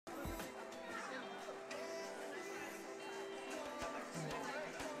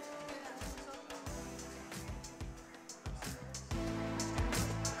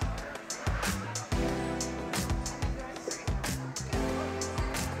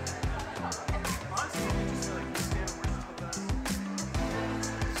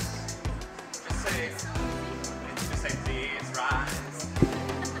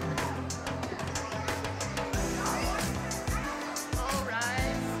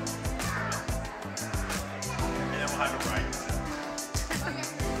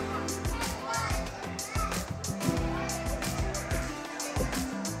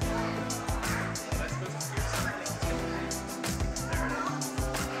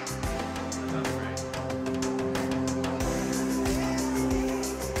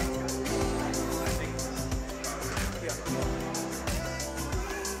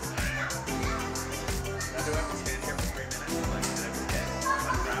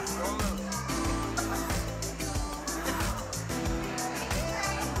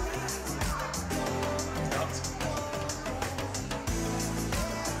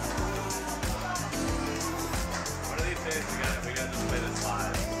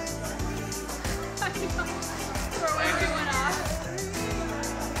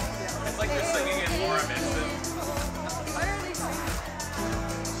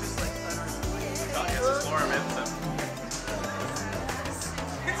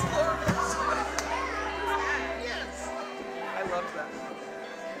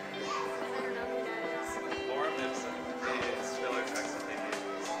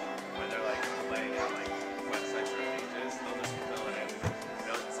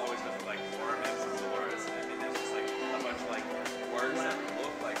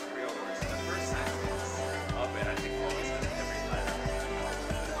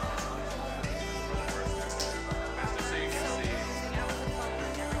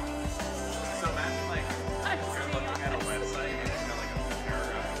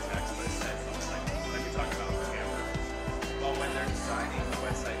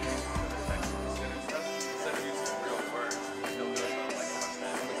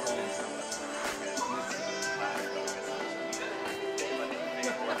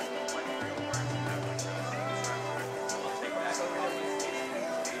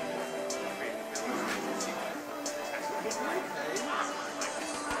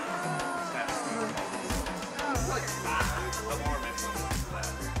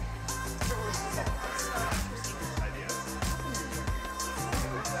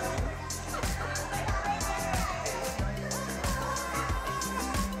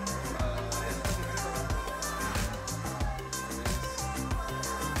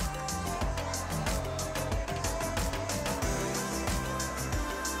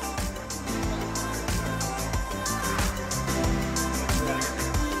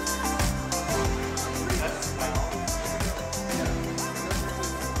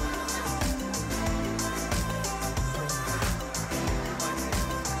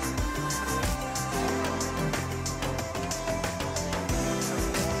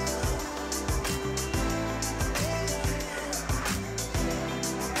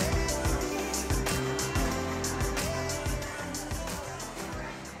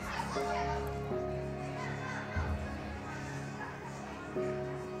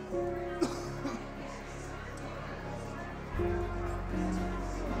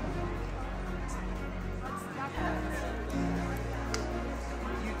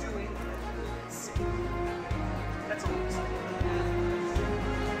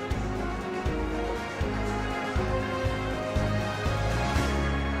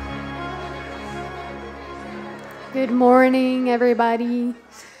Good morning, everybody.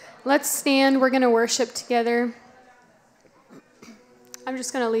 Let's stand. We're going to worship together. I'm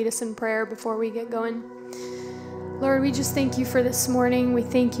just going to lead us in prayer before we get going. Lord, we just thank you for this morning. We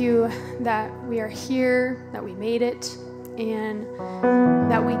thank you that we are here, that we made it, and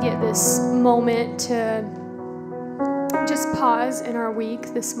that we get this moment to just pause in our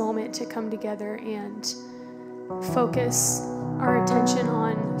week, this moment to come together and focus our attention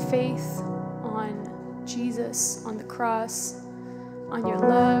on faith, on Jesus, on the cross, on your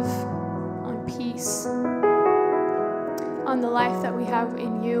love, on peace, on the life that we have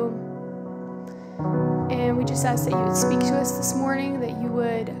in you. And we just ask that you would speak to us this morning, that you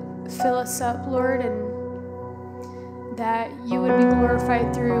would fill us up, Lord, and that you would be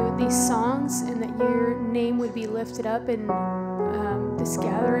glorified through these songs, and that your name would be lifted up in this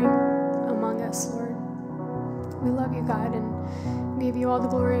gathering among us, Lord. We love you, God, and we give you all the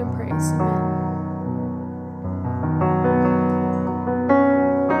glory and praise. Amen.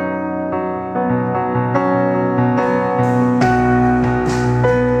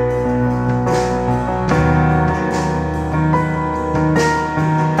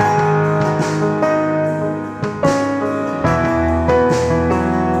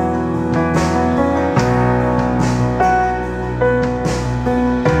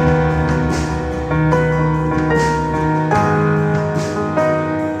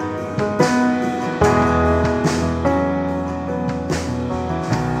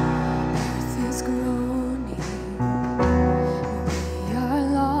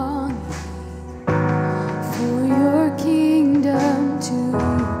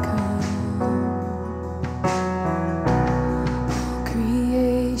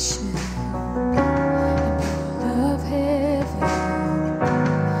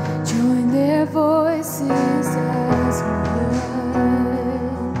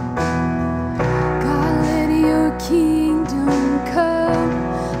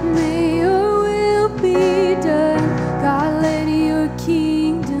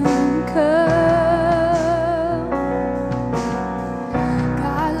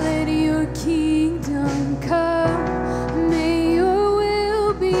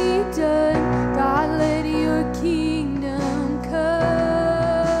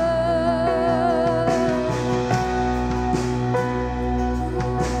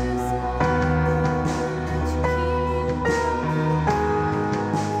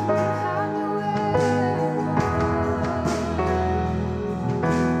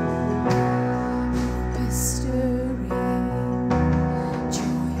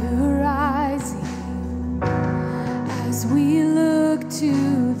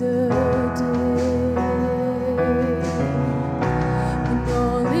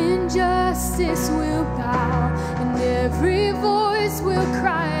 sickness will bow, and every voice will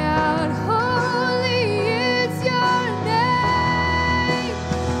cry out, holy is your name.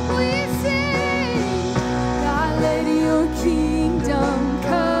 We sing, God, let your kingdom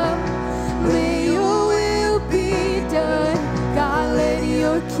come. May your will be done. God, let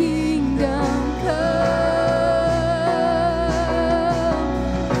your kingdom come.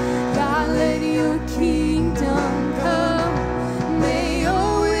 God, let your kingdom come. May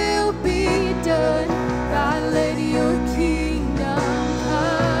your will be done. God, let your kingdom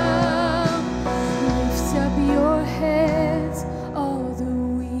come. Lift up your heads, all the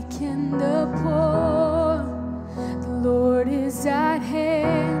weak and the poor. The Lord is at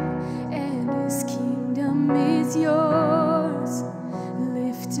hand, and his kingdom is yours.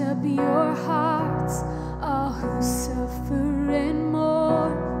 Lift up your hearts, all who suffer and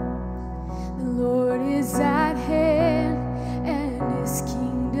mourn. The Lord is at hand, and his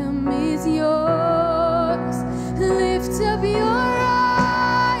kingdom is yours. Lift up your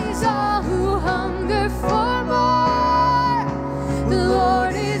eyes, all who hunger for more. The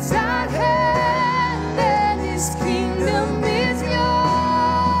Lord is at hand, and his kingdom is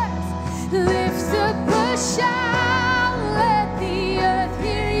yours. Lift up a shout, let the earth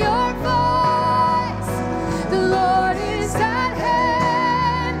hear your voice. The Lord is at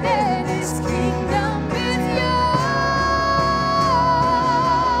hand, and his kingdom is yours.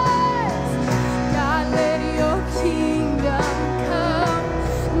 God, let your kingdom come.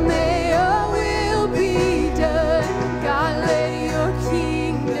 May your will be done. God, let your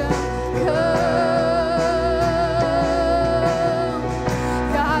kingdom come.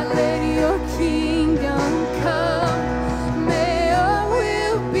 God, let your kingdom come. May your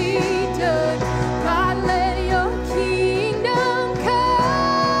will be done. God, let your kingdom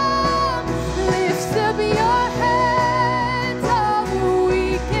come. Lift up your heads, all the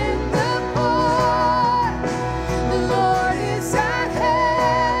weak and the poor. The Lord is at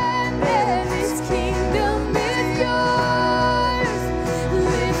hand, and his kingdom is yours.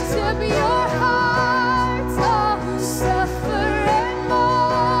 Lift up your hearts, all who suffer and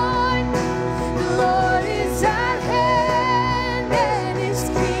mourn. The Lord is at hand, and his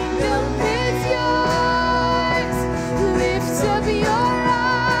kingdom is yours. Lift up your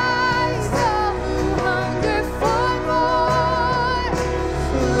eyes, all who hunger for more.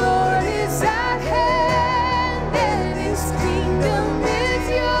 The Lord is at hand, and his kingdom is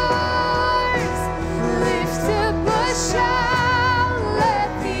yours. Lift up a shout, let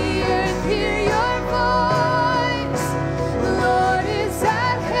the earth hear your voice. The Lord is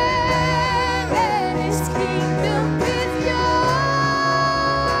at hand, and his kingdom is yours.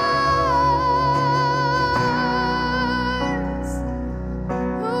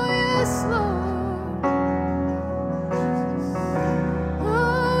 Oh, yes, Lord.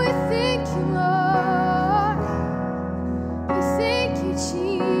 Oh, we thank you, Lord. We thank you,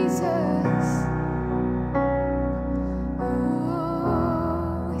 Jesus.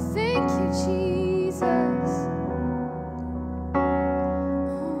 Oh, we thank you, Jesus.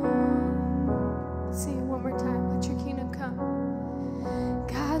 Let's sing it one more time. Let your kingdom come.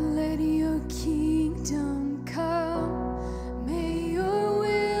 God, let your kingdom come. May your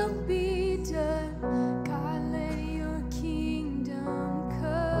will be done. God, let your kingdom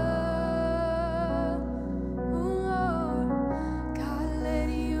come. Oh, Lord. God, let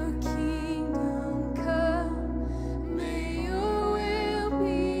your kingdom come. May your will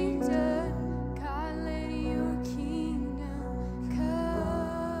be done. God, let your kingdom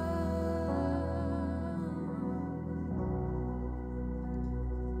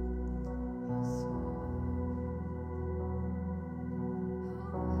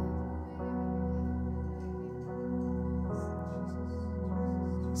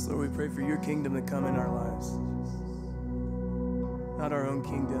So Lord, we pray for your kingdom to come in our lives. Not our own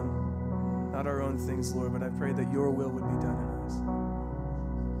kingdom, not our own things, Lord, but I pray that your will would be done in us.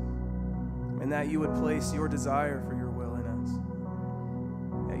 And that you would place your desire for your will in us.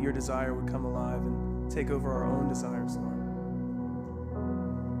 That your desire would come alive and take over our own desires, Lord.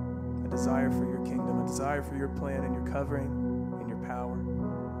 A desire for your kingdom, a desire for your plan and your covering and your power.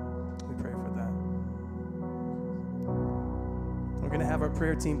 We pray for that. We're going to have our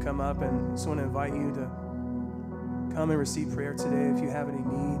prayer team come up, and I just want to invite you to come and receive prayer today if you have any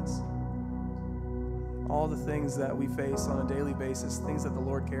needs. All the things that we face on a daily basis, things that the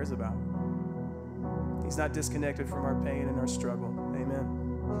Lord cares about. He's not disconnected from our pain and our struggle. Amen.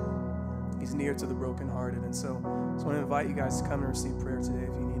 He's near to the brokenhearted. And so I just want to invite you guys to come and receive prayer today if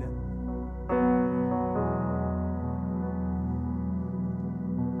you need it.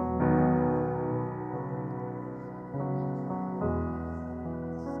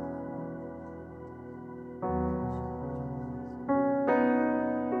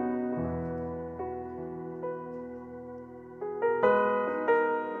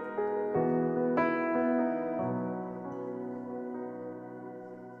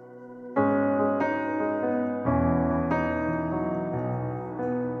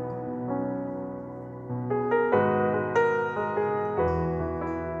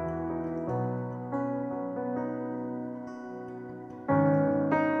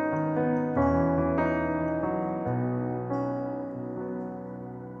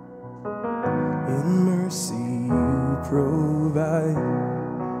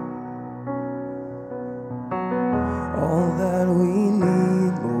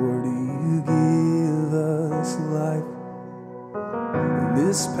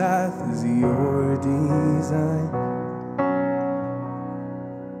 your design.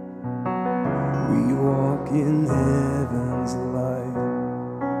 We walk in heaven's light.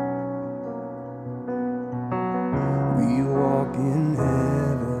 We walk in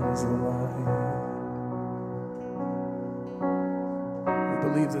heaven's light. We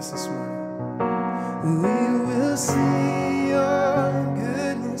believe this morning. We will see your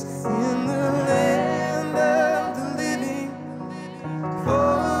goodness in the land of the living.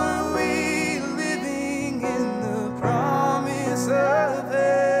 For we living in the promise of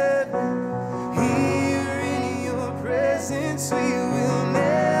heaven. Here in your presence we will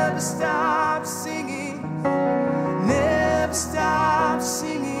never stop singing. Never stop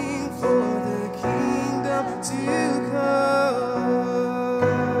singing for the kingdom to come.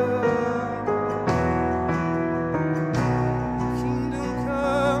 Kingdom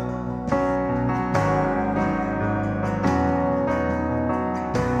come.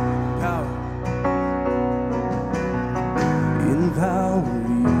 Power. In power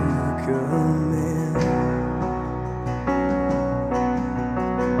you command.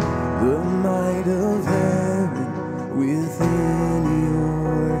 The might of heaven within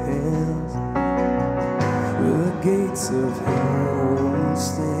your hands. The gates of hell won't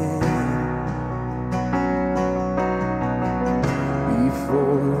stand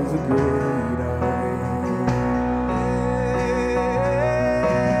before the great I am.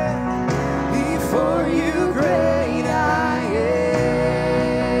 Before you, great I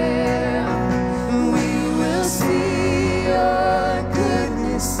am. We will see your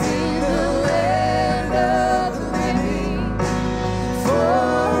goodness in the land of the living.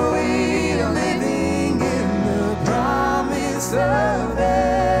 For we are living in the promise of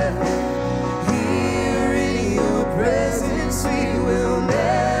heaven. Here in your presence we will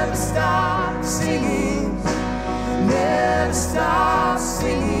never stop singing. Never stop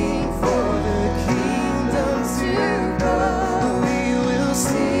singing for the kingdom to come. We will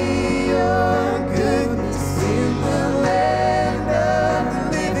see your goodness in the land of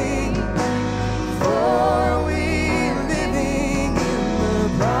the living. For we living in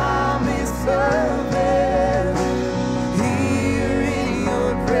the promise of heaven. Here in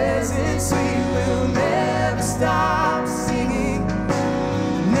your presence we will never stop singing.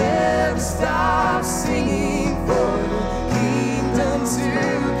 Never stop singing for the kingdom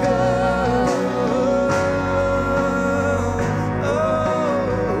to come.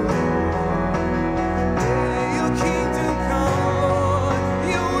 Yeah, your kingdom come, Lord.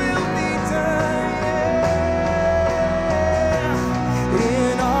 Your will be done. Yeah.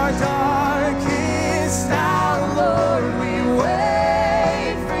 In our darkest hour, Lord, we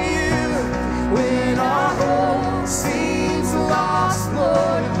wait for you. When our hope seems lost,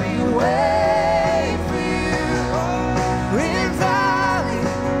 Lord, we wait for you. In valley,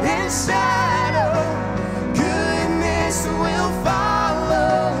 in shadow, goodness will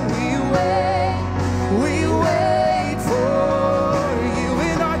follow. We wait for you.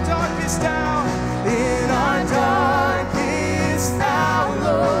 In our darkest hour,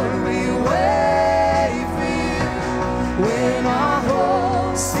 Lord, we wait for you. When our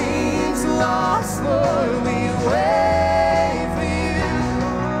hope seems lost, Lord, we wait for you.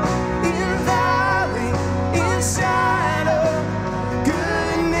 In valley, in shadow,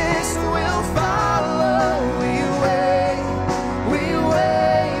 goodness will follow. We wait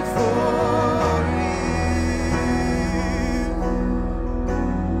for you.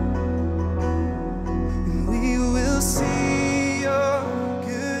 And we will see your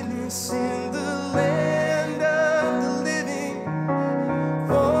goodness in the land of the living.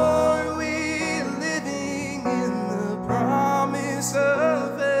 For we living in the promise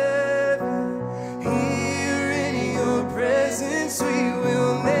of heaven. Here in your presence we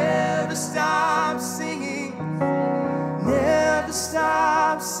will never stop singing. Never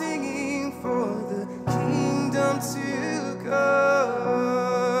stop singing for the kingdom to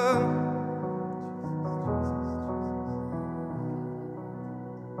come.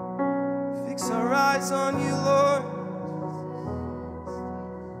 Fix our eyes on you, Lord.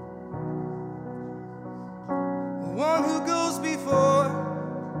 The one who goes before.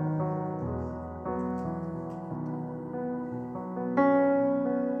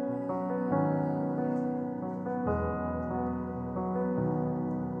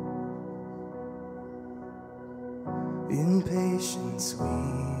 In patience we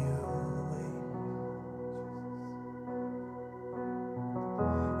await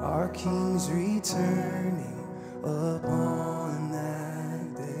our King's returning upon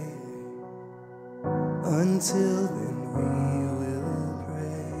that day. Until then we will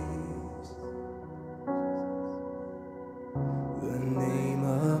praise the name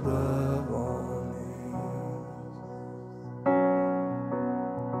above all.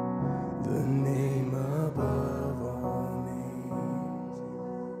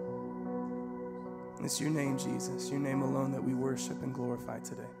 It's your name, Jesus, your name alone that we worship and glorify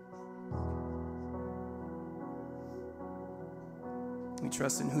today. We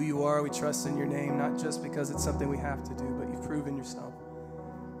trust in who you are. We trust in your name, not just because it's something we have to do, but you've proven yourself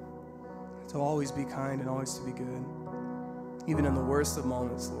to always be kind and always to be good, even in the worst of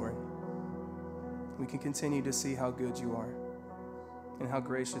moments, Lord. We can continue to see how good you are and how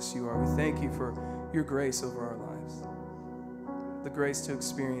gracious you are. We thank you for your grace over our lives, the grace to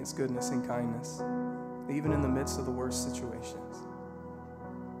experience goodness and kindness, even in the midst of the worst situations.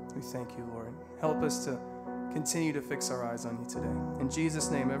 We thank you, Lord. Help us to continue to fix our eyes on you today. In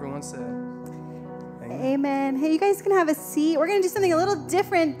Jesus' name, everyone said, amen. Amen. Hey, you guys can have a seat. We're going to do something a little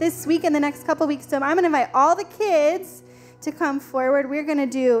different this week and the next couple weeks. So I'm going to invite all the kids to come forward. We're going to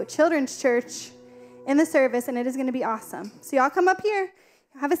do children's church in the service, and it is going to be awesome. So y'all come up here,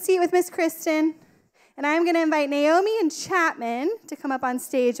 have a seat with Miss Kristen, and I'm going to invite Naomi and Chapman to come up on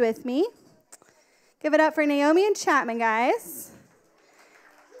stage with me. Give it up for Naomi and Chapman, guys.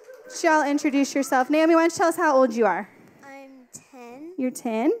 Y'all introduce yourself. Naomi, why don't you tell us how old you are? I'm 10. You're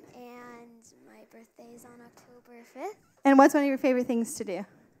 10. And my birthday is on October 5th. And what's one of your favorite things to do?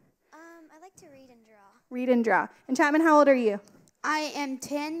 I like to read and draw. Read and draw. And Chapman, how old are you? I am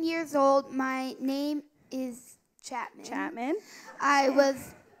 10 years old. My name is Chapman. Chapman. I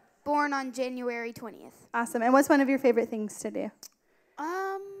was born on January 20th. Awesome. And what's one of your favorite things to do?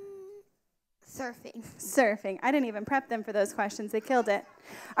 Surfing. Surfing. I didn't even prep them for those questions. They killed it.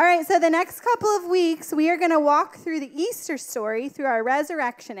 All right, so the next couple of weeks, we are going to walk through the Easter story through our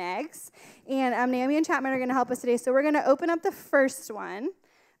resurrection eggs. And Naomi and Chapman are going to help us today. So we're going to open up the first one.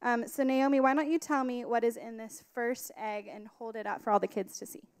 So Naomi, why don't you tell me what is in this first egg and hold it up for all the kids to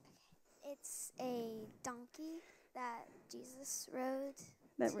see? It's a donkey that Jesus rode.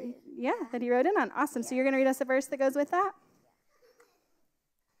 That he rode in on. Awesome. Yeah. So you're going to read us a verse that goes with that?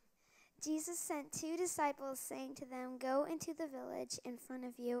 Jesus sent 2 disciples, saying to them, "Go into the village in front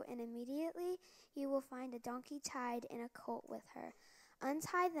of you, and immediately you will find a donkey tied and a colt with her.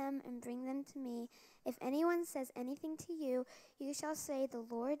 Untie them and bring them to me. If anyone says anything to you, you shall say, 'The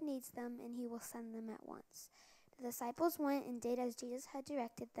Lord needs them,' and he will send them at once." The disciples went and did as Jesus had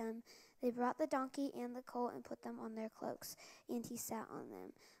directed them. They brought the donkey and the colt and put them on their cloaks, and he sat on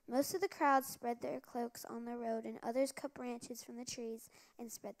them. Most of the crowd spread their cloaks on the road, and others cut branches from the trees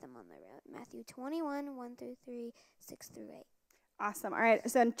and spread them on the road. Matthew 21, 1-3, 6-8. Awesome. All right.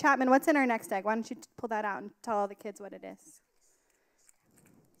 So Chapman, what's in our next egg? Why don't you pull that out and tell all the kids what it is?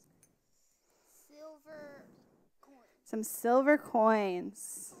 Silver coins. Some silver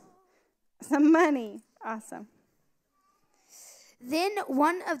coins. Some money. Awesome. Then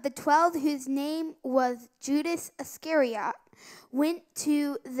one of the 12, whose name was Judas Iscariot, went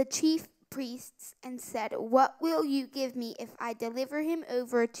to the chief priests and said, "What will you give me if I deliver him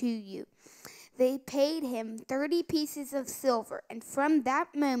over to you?" They paid him 30 pieces of silver, and from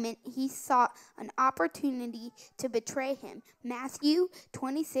that moment he sought an opportunity to betray him. Matthew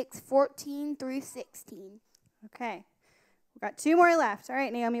 26:14-16. Okay. We've got 2 more left. All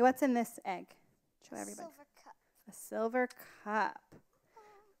right, Naomi, what's in this egg? Show everybody. Silver cup. A silver cup.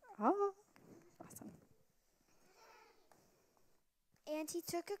 Oh, awesome. And he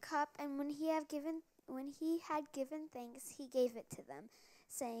took a cup, and when he had given thanks, he gave it to them,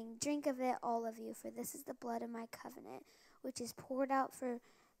 saying, "Drink of it, all of you, for this is the blood of my covenant, which is poured out for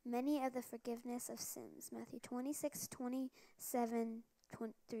many of the forgiveness of sins." Matthew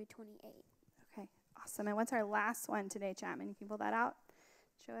 26:27-28. Okay, awesome. And what's our last one today, Chapman? You can pull that out.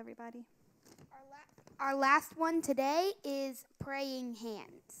 Show everybody. Our last one today is praying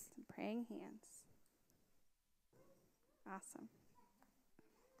hands. Praying hands. Awesome.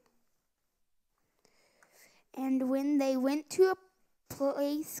 And when they went to a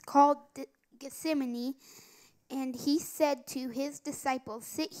place called Gethsemane, and he said to his disciples,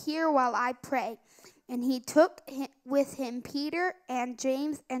 "Sit here while I pray." And he took with him Peter and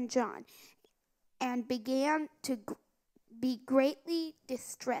James and John, and began to be greatly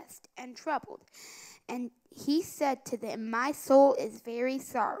distressed and troubled. And he said to them, "My soul is very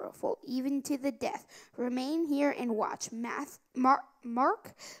sorrowful, even to the death. Remain here and watch." Mark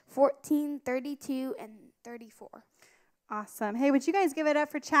 14:32-34. Awesome. Hey, would you guys give it up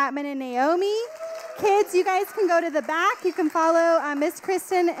for Chapman and Naomi? Kids, you guys can go to the back. You can follow Miss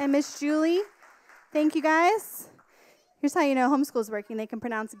Kristen and Miss Julie. Thank you, guys. Here's how you know homeschool's working. They can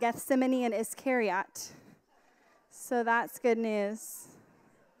pronounce Gethsemane and Iscariot. So that's good news.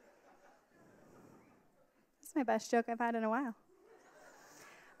 That's my best joke I've had in a while.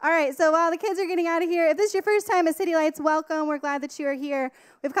 All right, so while the kids are getting out of here, if this is your first time at City Lights, welcome. We're glad that you are here.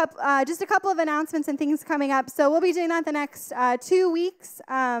 We've got just a couple of announcements and things coming up. So we'll be doing that the next 2 weeks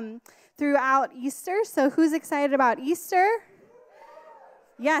through throughout Easter. So who's excited about Easter?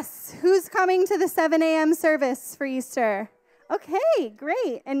 Yes. Who's coming to the 7 a.m. service for Easter? Okay,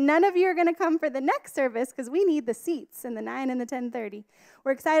 great. And none of you are going to come for the next service because we need the seats in the 9 and the 10:30.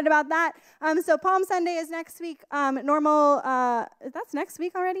 We're excited about that. So Palm Sunday is next week. That's next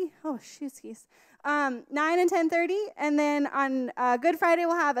week already? Oh, shoot, 9 and 10:30. And then on Good Friday,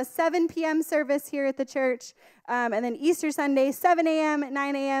 we'll have a 7 p.m. service here at the church. And then Easter Sunday, 7 a.m.,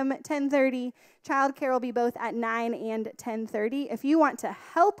 9 a.m., 10:30. Childcare will be both at 9 and 10:30. If you want to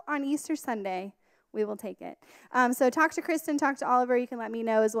help on Easter Sunday, we will take it. So talk to Kristen, talk to Oliver. You can let me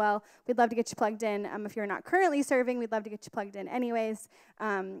know as well. We'd love to get you plugged in. If you're not currently serving, we'd love to get you plugged in anyways.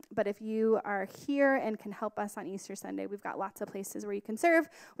 But if you are here and can help us on Easter Sunday, we've got lots of places where you can serve.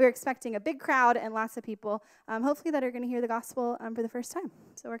 We're expecting a big crowd and lots of people, hopefully that are going to hear the gospel for the first time.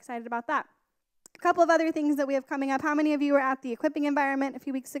 So we're excited about that. A couple of other things that we have coming up. How many of you were at the equipping environment a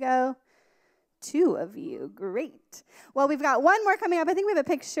few weeks ago? 2 of you. Great. Well, we've got one more coming up. I think we have a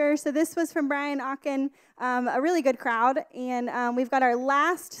picture. So this was from Brian Ocken, a really good crowd. And we've got our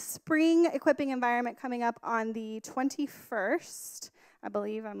last spring equipping environment coming up on the 21st, I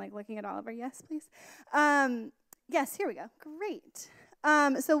believe. I'm like looking at Oliver. Yes, please. Yes, here we go. Great.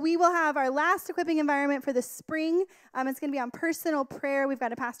 So we will have our last equipping environment for the spring. It's going to be on personal prayer. We've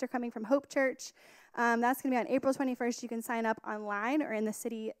got a pastor coming from Hope Church. That's going to be on April 21st. You can sign up online or in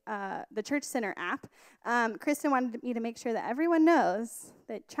the the Church Center app. Kristen wanted me to make sure that everyone knows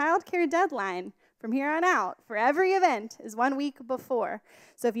that childcare deadline from here on out for every event is 1 week before.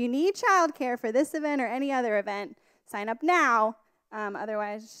 So if you need childcare for this event or any other event, sign up now.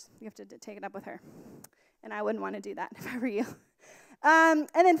 Otherwise, you have to take it up with her. And I wouldn't want to do that if I were you. And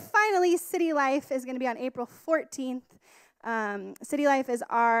then finally, City Life is going to be on April 14th. City Life is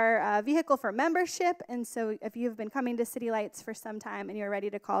our vehicle for membership, and so if you've been coming to City Lights for some time and you're ready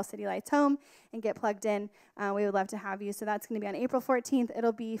to call City Lights home and get plugged in, we would love to have you. So that's going to be on April 14th.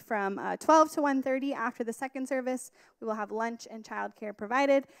 It'll be from 12 to 1:30 after the second service. We will have lunch and childcare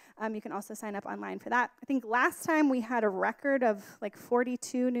provided. You can also sign up online for that. I think last time we had a record of like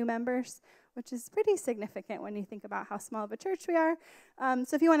 42 new members, which is pretty significant when you think about how small of a church we are.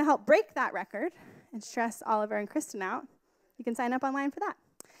 So if you want to help break that record and stress Oliver and Kristen out, you can sign up online for that.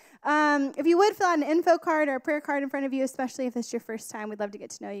 If you would fill out an info card or a prayer card in front of you, especially if it's your first time, we'd love to get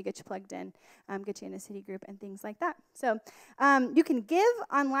to know you, get you plugged in, get you in a city group and things like that. So you can give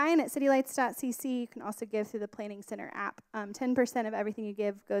online at citylights.cc. You can also give through the Planning Center app. 10% of everything you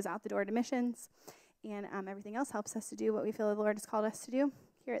give goes out the door to missions, and everything else helps us to do what we feel the Lord has called us to do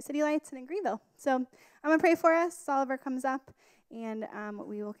here at City Lights and in Greenville. So I'm going to pray for us. Oliver comes up, and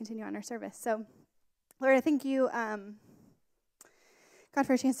we will continue on our service. So, Lord, I thank you, God,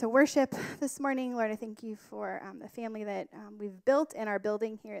 for a chance to worship this morning. Lord, I thank you for the family that we've built in our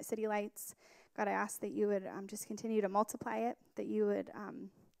building here at City Lights. God, I ask that you would just continue to multiply it, that you would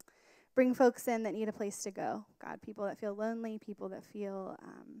bring folks in that need a place to go. God, people that feel lonely, people that feel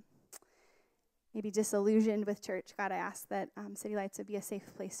maybe disillusioned with church. God, I ask that City Lights would be a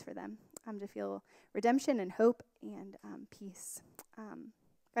safe place for them to feel redemption and hope and peace.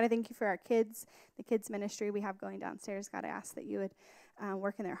 God, I thank you for our kids, the kids ministry we have going downstairs. God, I ask that you would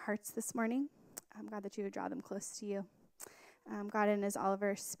work in their hearts this morning. God, that you would draw them close to you. God, and as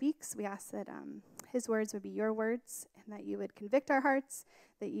Oliver speaks, we ask that his words would be your words, and that you would convict our hearts,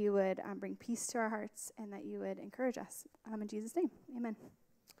 that you would bring peace to our hearts, and that you would encourage us. In Jesus' name, amen.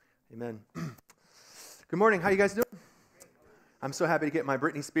 Amen. Good morning. How you guys doing? I'm so happy to get my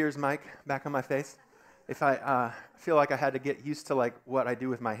Britney Spears mic back on my face. If I feel like I had to get used to like what I do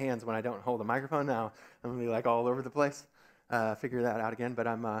with my hands when I don't hold a microphone, now I'm gonna be like all over the place. Figure that out again. But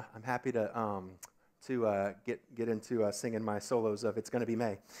I'm happy to get into singing my solos of "It's Gonna Be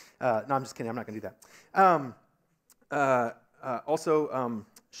May." No, I'm just kidding. I'm not gonna do that. Also,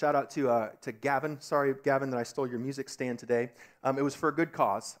 shout out to Gavin. Sorry, Gavin, that I stole your music stand today. It was for a good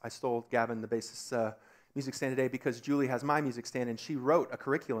cause. I stole Gavin, the bassist's music stand today because Julie has my music stand, and she wrote a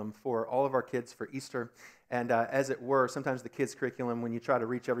curriculum for all of our kids for Easter. And as it were, sometimes the kids' curriculum, when you try to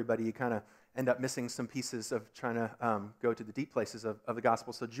reach everybody, you kind of end up missing some pieces of trying to go to the deep places of the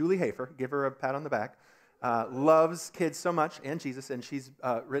gospel. So Julie Hafer, give her a pat on the back, loves kids so much and Jesus, and she's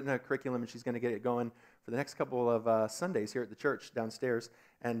written a curriculum, and she's going to get it going for the next couple of Sundays here at the church downstairs.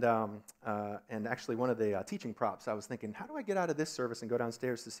 And actually one of the teaching props, I was thinking, how do I get out of this service and go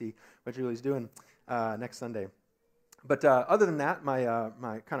downstairs to see what Julie's doing next Sunday? But other than that, my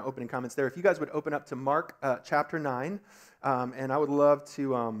kind of opening comments there, if you guys would open up to Mark chapter 9, and I would love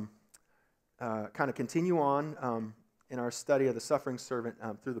to kind of continue on in our study of the suffering servant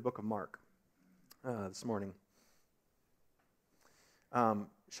through the book of Mark this morning.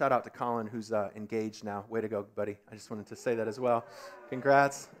 shout out to Colin, who's engaged now. Way to go, buddy. I just wanted to say that as well.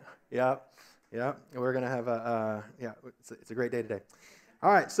 Congrats. Yeah. We're going to have it's a great day today.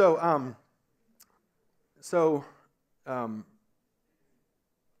 All right, so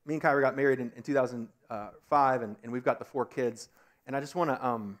me and Kyra got married in 2005, and we've got the 4 kids. And I just want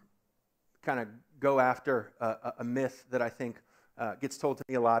to kind of go after a myth that I think gets told to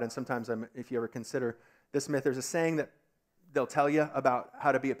me a lot. And sometimes, if you ever consider this myth, there's a saying that they'll tell you about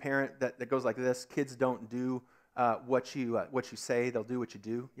how to be a parent that goes like this: kids don't do what you say; they'll do what you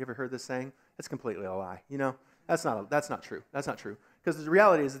do. You ever heard this saying? That's completely a lie. You know, that's not true. That's not true. Because the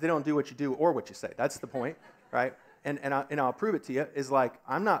reality is that they don't do what you do or what you say. That's the point, right? And I'll prove it to you. Is like,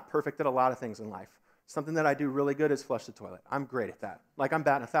 I'm not perfect at a lot of things in life. Something that I do really good is flush the toilet. I'm great at that. Like, I'm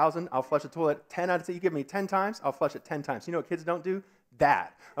batting 1,000. I'll flush the toilet 10 out of 10. You give me 10 times, I'll flush it 10 times. You know what kids don't do?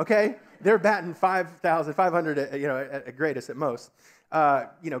 That. Okay? They're batting 5,500 at greatest at most.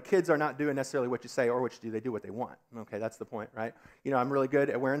 Kids are not doing necessarily what you say or what you do. They do what they want. Okay, that's the point, right? I'm really good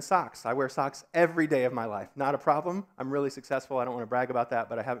at wearing socks. I wear socks every day of my life. Not a problem. I'm really successful. I don't want to brag about that,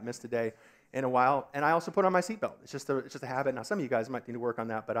 but I haven't missed a day in a while. And I also put on my seatbelt. It's just a habit. Now, some of you guys might need to work on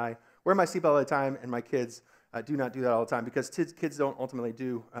that, but I wear my seatbelt all the time, and my kids do not do that all the time, because kids don't ultimately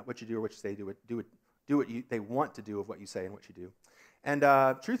do what you do or what you say. Do what they want to do of what you say and what you do. And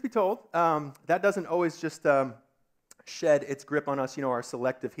truth be told, that doesn't always just shed its grip on us, our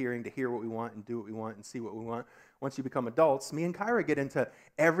selective hearing to hear what we want and do what we want and see what we want. Once you become adults, me and Kyra get into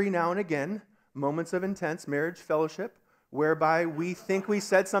every now and again moments of intense marriage fellowship whereby we think we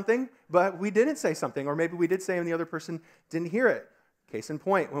said something, but we didn't say something, or maybe we did say and the other person didn't hear it. Case in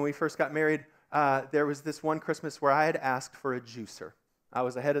point, when we first got married, there was this one Christmas where I had asked for a juicer. I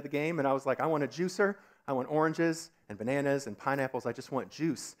was ahead of the game, and I was like, I want a juicer. I want oranges and bananas and pineapples. I just want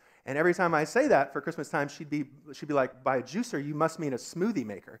juice. And every time I say that for Christmas time, she'd be like, by a juicer, you must mean a smoothie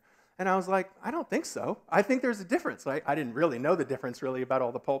maker. And I was like, I don't think so. I think there's a difference. I didn't really know the difference really about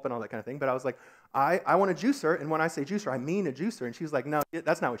all the pulp and all that kind of thing, but I was like, I want a juicer, and when I say juicer, I mean a juicer. And she was like, no,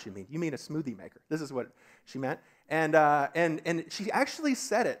 that's not what you mean. You mean a smoothie maker. This is what she meant. And she actually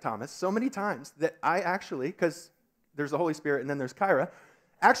said it, Thomas, so many times that I actually, because there's the Holy Spirit and then there's Kyra,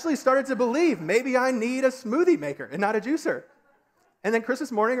 actually started to believe maybe I need a smoothie maker and not a juicer. And then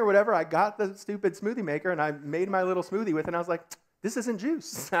Christmas morning or whatever, I got the stupid smoothie maker, and I made my little smoothie with it, and I was like, this isn't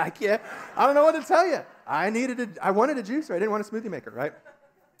juice. I don't know what to tell you. I wanted a juicer. I didn't want a smoothie maker, right?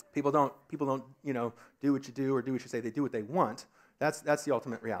 People don't, do what you do or do what you say. They do what they want. That's the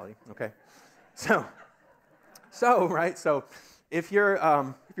ultimate reality, okay? So if you're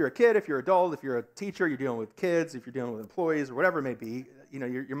a kid, if you're an adult, if you're a teacher, you're dealing with kids, if you're dealing with employees or whatever it may be,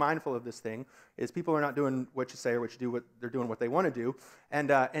 you're mindful of this thing, is people are not doing what you say or what you do, they're doing what they want to do. And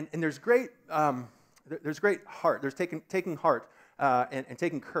there's great heart. There's taking heart and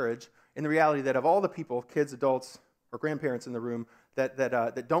taking courage in the reality that of all the people, kids, adults, or grandparents in the room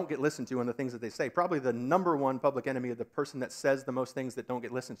that don't get listened to on the things that they say, probably the number one public enemy of the person that says the most things that don't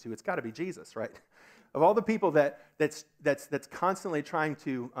get listened to, it's got to be Jesus, right? Of all the people that's constantly trying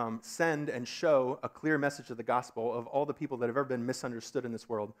to send and show a clear message of the gospel, of all the people that have ever been misunderstood in this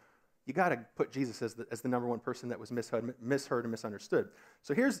world, you got to put Jesus as the number one person that was misheard and misunderstood.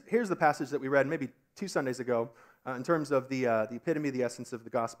 So here's the passage that we read maybe 2 Sundays ago in terms of the epitome, the essence of the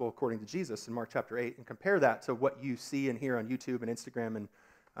gospel according to Jesus in Mark chapter 8, and compare that to what you see and hear on YouTube and Instagram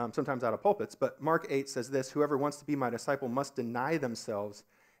and sometimes out of pulpits. But Mark 8 says this: whoever wants to be my disciple must deny themselves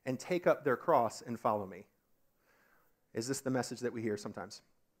and take up their cross and follow me. Is this the message that we hear sometimes?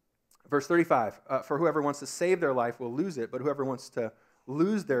 Verse 35, for whoever wants to save their life will lose it, but whoever wants to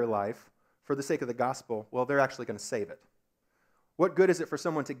lose their life for the sake of the gospel, well, they're actually going to save it. What good is it for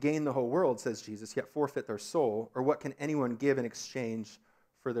someone to gain the whole world, says Jesus, yet forfeit their soul? Or what can anyone give in exchange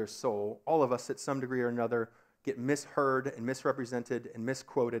for their soul? All of us, at some degree or another, get misheard and misrepresented and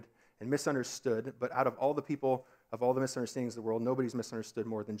misquoted and misunderstood, but out of all the people, of all the misunderstandings of the world, nobody's misunderstood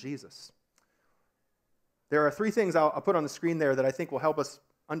more than Jesus. There are 3 things I'll put on the screen there that I think will help us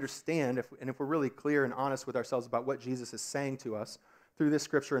understand, if we're really clear and honest with ourselves about what Jesus is saying to us through this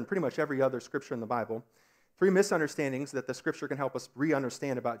scripture and pretty much every other scripture in the Bible. 3 misunderstandings that the scripture can help us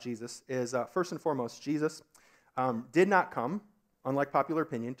re-understand about Jesus is, first and foremost, Jesus did not come, unlike popular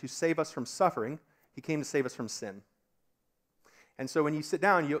opinion, to save us from suffering. He came to save us from sin. And so when you sit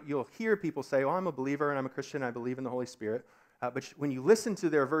down, you'll hear people say, oh, I'm a believer and I'm a Christian, I believe in the Holy Spirit. But when you listen to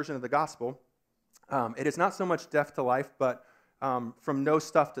their version of the gospel, it is not so much death to life, but from no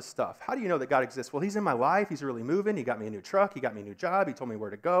stuff to stuff. How do you know that God exists? Well, he's in my life. He's really moving. He got me a new truck. He got me a new job. He told me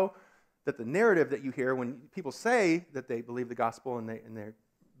where to go. That the narrative that you hear when people say that they believe the gospel and they've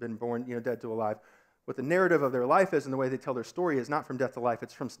been born, dead to alive, what the narrative of their life is and the way they tell their story is not from death to life.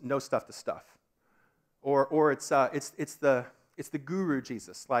 It's from no stuff to stuff, or it's the guru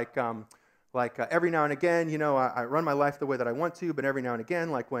Jesus, like every now and again, I run my life the way that I want to, but every now and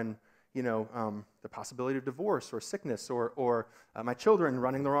again, like when the possibility of divorce or sickness or my children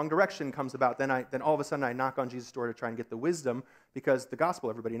running the wrong direction comes about, then all of a sudden I knock on Jesus' door to try and get the wisdom, because the gospel,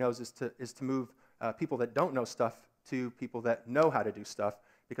 everybody knows, is to move people that don't know stuff to people that know how to do stuff,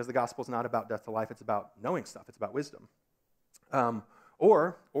 because the gospel is not about death to life, it's about knowing stuff, it's about wisdom.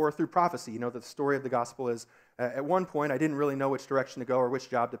 Or through prophecy. The story of the gospel is, at one point, I didn't really know which direction to go or which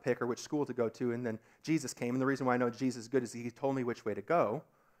job to pick or which school to go to, and then Jesus came, and the reason why I know Jesus is good is he told me which way to go.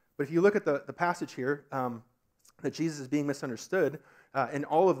 But if you look at the passage here, that Jesus is being misunderstood in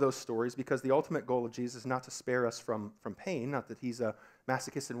all of those stories, because the ultimate goal of Jesus is not to spare us from pain, not that he's a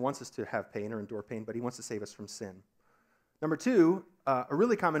masochist and wants us to have pain or endure pain, but he wants to save us from sin. Number two, a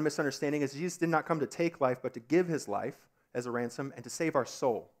really common misunderstanding is Jesus did not come to take life, but to give his life as a ransom and to save our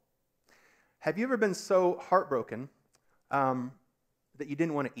soul. Have you ever been so heartbroken that you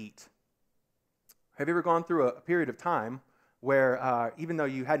didn't want to eat? Have you ever gone through a period of time where even though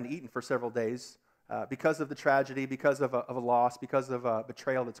you hadn't eaten for several days, because of the tragedy, because of a loss, because of a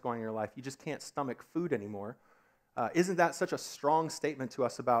betrayal that's going on in your life, you just can't stomach food anymore? Isn't that such a strong statement to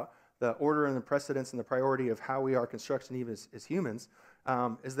us about the order and the precedence and the priority of how we are constructed even as humans,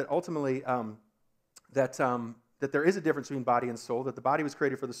 is that ultimately that there is a difference between body and soul, that the body was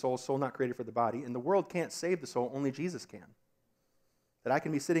created for the soul, soul not created for the body, and the world can't save the soul, only Jesus can. That I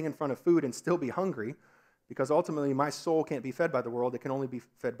can be sitting in front of food and still be hungry, because ultimately my soul can't be fed by the world, it can only be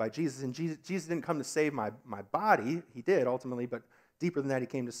fed by Jesus. And Jesus didn't come to save my body, he did ultimately, but deeper than that, he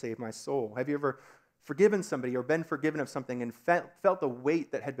came to save my soul. Have you ever forgiven somebody or been forgiven of something and felt the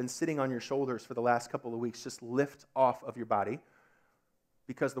weight that had been sitting on your shoulders for the last couple of weeks just lift off of your body?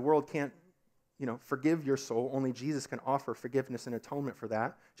 Because the world can't forgive your soul. Only Jesus can offer forgiveness and atonement for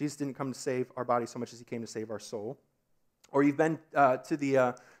that. Jesus didn't come to save our body so much as he came to save our soul. Or you've been to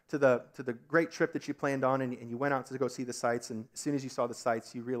the great trip that you planned on, and you went out to go see the sights, and as soon as you saw the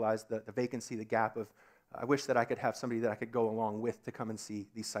sights, you realized the vacancy, the gap of, I wish that I could have somebody that I could go along with to come and see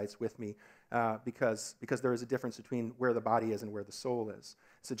these sights with me, because there is a difference between where the body is and where the soul is.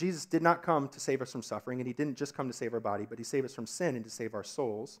 So Jesus did not come to save us from suffering, and he didn't just come to save our body, but he saved us from sin and to save our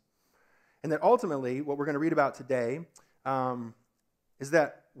souls. And that ultimately, what we're going to read about today is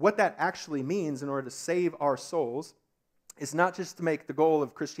that what that actually means in order to save our souls is not just to make the goal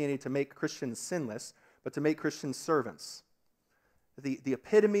of Christianity to make Christians sinless, but to make Christians servants. The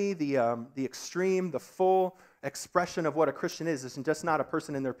epitome, the extreme, the full expression of what a Christian is just not a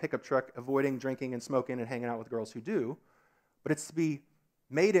person in their pickup truck avoiding drinking and smoking and hanging out with girls who do, but it's to be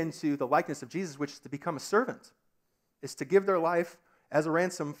made into the likeness of Jesus, which is to become a servant. It's to give their life as a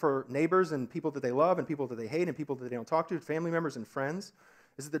ransom for neighbors and people that they love and people that they hate and people that they don't talk to, family members and friends.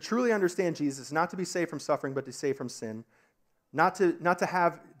 Is to truly understand Jesus, not to be saved from suffering, but to save from sin. Not to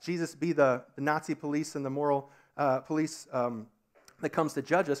have Jesus be the Nazi police and the moral police that comes to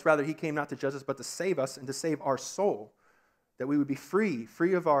judge us. Rather, he came not to judge us, but to save us and to save our soul. That we would be free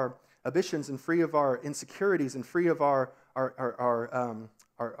of our ambitions and free of our insecurities and free of our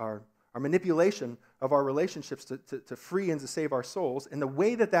manipulation of our relationships to free and to save our souls. And the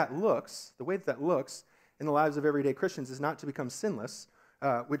way that looks in the lives of everyday Christians is not to become sinless,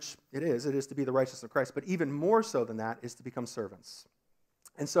 which it is to be the righteousness of Christ, but even more so than that is to become servants.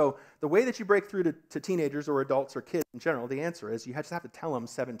 And so the way that you break through to teenagers or adults or kids in general, the answer is you just have to tell them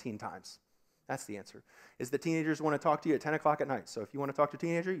 17 times. That's the answer. Is that teenagers want to talk to you at 10 o'clock at night. So if you want to talk to a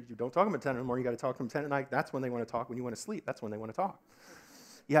teenager, you don't talk to them at 10 in the morning, you got to talk to them at 10 at night. That's when they want to talk. When you want to sleep, that's when they want to talk.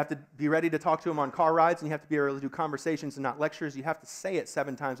 You have to be ready to talk to them on car rides, and you have to be able to do conversations and not lectures. You have to say it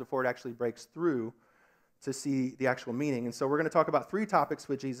 7 times before it actually breaks through to see the actual meaning. And so we're going to talk about 3 topics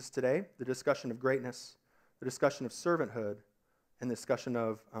with Jesus today: the discussion of greatness, the discussion of servanthood, and the discussion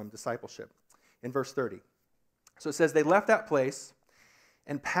of discipleship. In verse 30. So it says, they left that place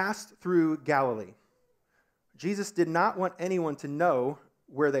and passed through Galilee. Jesus did not want anyone to know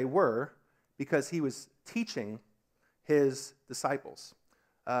where they were because he was teaching his disciples.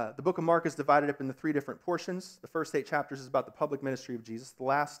 The book of Mark is divided up into 3 different portions. The first 8 chapters is about the public ministry of Jesus. The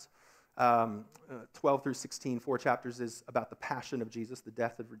last 12 through 16, 4 chapters is about the passion of Jesus, the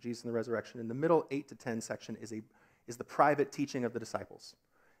death of Jesus and the resurrection. In the middle 8 to 10 section is the private teaching of the disciples.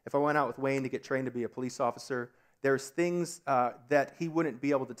 If I went out with Wayne to get trained to be a police officer, there's things that he wouldn't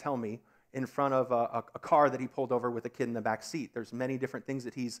be able to tell me in front of a car that he pulled over with a kid in the back seat. There's many different things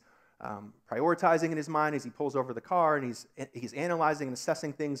that he's prioritizing in his mind as he pulls over the car, and he's analyzing and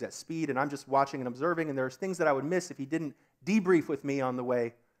assessing things at speed, and I'm just watching and observing, and there's things that I would miss if he didn't debrief with me on the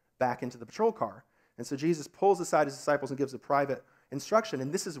way back into the patrol car. And so Jesus pulls aside his disciples and gives a private instruction.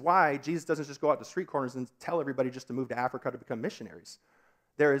 And this is why Jesus doesn't just go out to street corners and tell everybody just to move to Africa to become missionaries.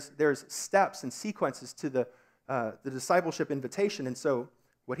 There's steps and sequences to the discipleship invitation. And so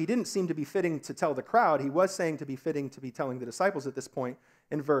what he didn't seem to be fitting to tell the crowd, he was saying to be fitting to be telling the disciples at this point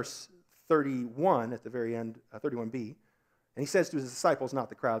in verse 31 at the very end, 31b. And he says to his disciples, not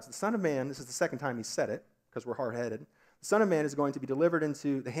the crowds, the Son of Man, this is the second time he said it, because we're hard-headed, the Son of Man is going to be delivered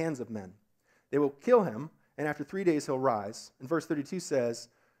into the hands of men. They will kill him, and after 3 days he'll rise. And verse 32 says,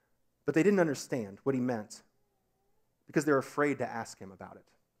 but they didn't understand what he meant because they're afraid to ask him about it.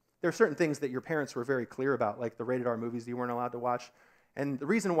 There are certain things that your parents were very clear about, like the rated R movies you weren't allowed to watch. And the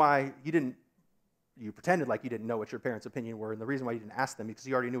reason why you pretended like you didn't know what your parents' opinion were, and the reason why you didn't ask them, because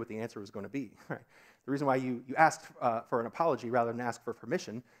you already knew what the answer was going to be. Right? The reason why you asked for an apology rather than ask for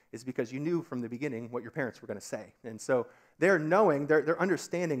permission is because you knew from the beginning what your parents were going to say. And so they're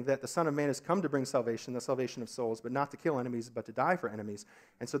understanding that the Son of Man has come to bring salvation, the salvation of souls, but not to kill enemies, but to die for enemies.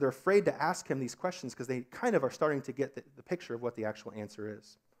 And so they're afraid to ask him these questions because they kind of are starting to get the picture of what the actual answer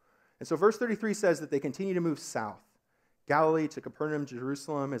is. And so verse 33 says that they continue to move south. Galilee to Capernaum,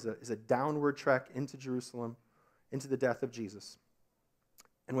 Jerusalem is a downward trek into Jerusalem, into the death of Jesus.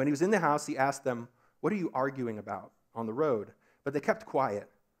 And when he was in the house, he asked them, what are you arguing about on the road? But they kept quiet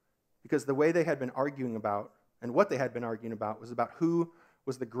because the way they had been arguing about and what they had been arguing about was about who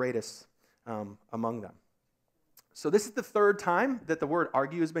was the greatest among them. So this is the third time that the word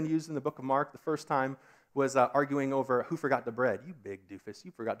argue has been used in the book of Mark. The first time was arguing over who forgot the bread. You big doofus,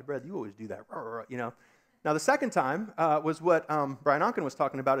 you forgot the bread. You always do that, you know. Now, the second time was what Brian Onken was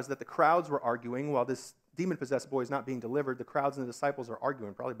talking about, is that the crowds were arguing while this demon-possessed boy is not being delivered. The crowds and the disciples are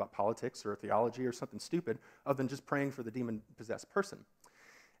arguing probably about politics or theology or something stupid other than just praying for the demon-possessed person.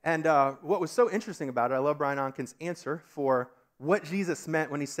 And what was so interesting about it, I love Brian Onken's answer for what Jesus meant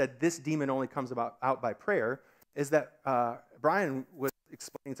when he said this demon only comes out by prayer, is that Brian was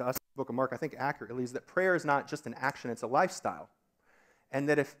explaining to us in the book of Mark, I think accurately, is that prayer is not just an action, it's a lifestyle. And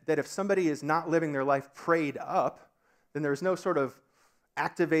that if somebody is not living their life prayed up, then there's no sort of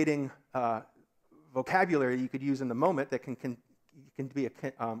activating vocabulary you could use in the moment that can be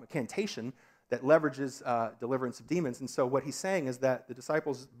a cantation that leverages deliverance of demons. And so what he's saying is that the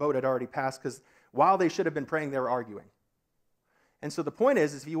disciples' boat had already passed because while they should have been praying, they were arguing. And so the point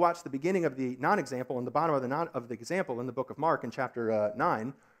is if you watch the beginning of the non-example and the bottom of the example in the book of Mark in chapter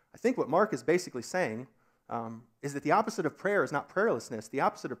 9, I think what Mark is basically saying is that the opposite of prayer is not prayerlessness. The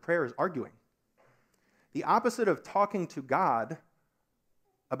opposite of prayer is arguing. The opposite of talking to God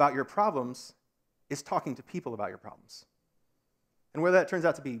about your problems is talking to people about your problems. And whether that turns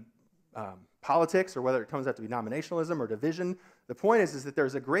out to be politics or whether it turns out to be denominationalism or division, the point is that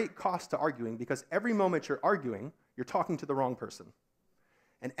there's a great cost to arguing because every moment you're arguing, you're talking to the wrong person.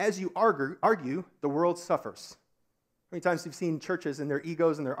 And as you argue, the world suffers. How many times you've seen churches and their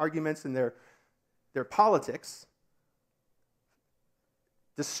egos and their arguments and their politics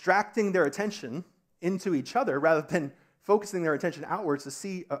distracting their attention into each other rather than focusing their attention outwards to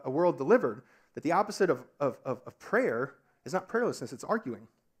see a world delivered, that the opposite of prayer is not prayerlessness, it's arguing.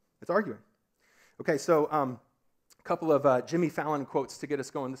 It's arguing. Okay, so a couple of Jimmy Fallon quotes to get us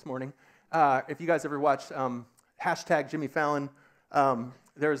going this morning. If you guys ever watched hashtag Jimmy Fallon,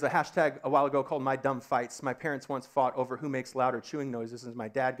 there was a hashtag a while ago called My Dumb Fights. My parents once fought over who makes louder chewing noises, and my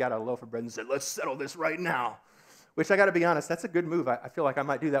dad got a loaf of bread and said, let's settle this right now. Which I got to be honest, that's a good move. I feel like I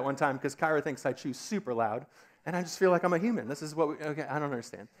might do that one time because Kyra thinks I chew super loud, and I just feel like I'm a human. This is what okay, I don't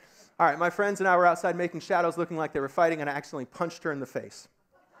understand. All right, my friends and I were outside making shadows looking like they were fighting, and I accidentally punched her in the face.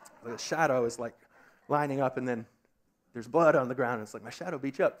 The shadow is like lining up, and then there's blood on the ground, and it's like, my shadow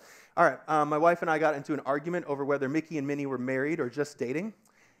beat you up. All right, my wife and I got into an argument over whether Mickey and Minnie were married or just dating.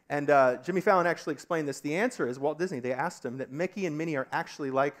 And Jimmy Fallon actually explained this. The answer is Walt Disney. They asked him that Mickey and Minnie are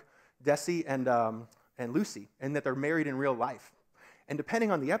actually like Desi and Lucy, and that they're married in real life. And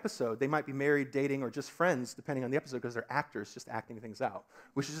depending on the episode, they might be married, dating, or just friends, depending on the episode, because they're actors just acting things out,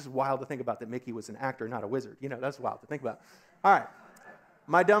 which is just wild to think about that Mickey was an actor, not a wizard. You know, that's wild to think about. All right.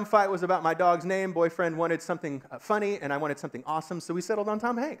 My dumb fight was about my dog's name. Boyfriend wanted something funny, and I wanted something awesome, so we settled on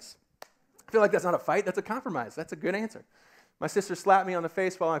Tom Hanks. I feel like that's not a fight. That's a compromise. That's a good answer. My sister slapped me on the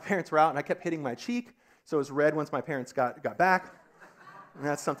face while my parents were out, and I kept hitting my cheek, so it was red once my parents got back. And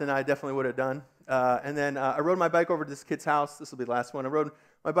that's something I definitely would have done. And then I rode my bike over to this kid's house. This will be the last one. I rode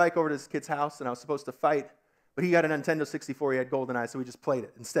my bike over to this kid's house, and I was supposed to fight, but he got a Nintendo 64. He had GoldenEye, so we just played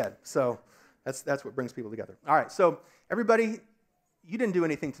it instead. So that's what brings people together. All right, so everybody, you didn't do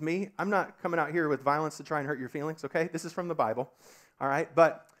anything to me. I'm not coming out here with violence to try and hurt your feelings, okay? This is from the Bible, all right?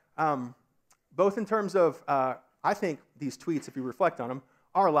 But both in terms of, I think these tweets, if you reflect on them,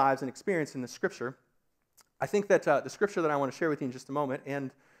 our lives and experience in the Scripture, I think that the Scripture that I want to share with you in just a moment,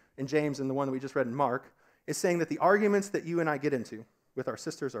 and in James and the one that we just read in Mark, is saying that the arguments that you and I get into with our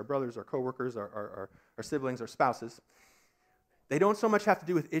sisters, our brothers, our coworkers, our siblings, our spouses, they don't so much have to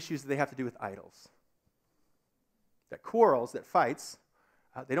do with issues, they have to do with idols. That quarrels, that fights,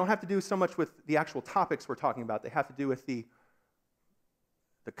 they don't have to do so much with the actual topics we're talking about. They have to do with the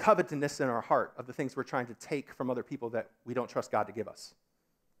covetousness in our heart of the things we're trying to take from other people that we don't trust God to give us.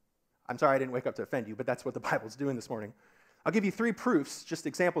 I'm sorry I didn't wake up to offend you, but that's what the Bible's doing this morning. I'll give you 3 proofs, just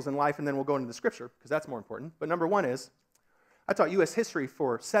examples in life, and then we'll go into the Scripture, because that's more important. But number 1 is, I taught U.S. history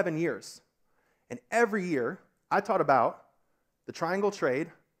for 7 years, and every year I taught about the Triangle Trade,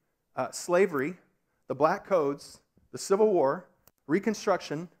 slavery, the Black Codes, the Civil War,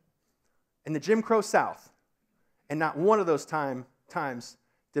 Reconstruction, and the Jim Crow South. And not one of those times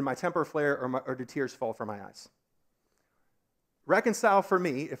did my temper flare or did tears fall from my eyes. Reconcile for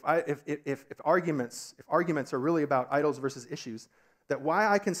me, if arguments are really about idols versus issues, that why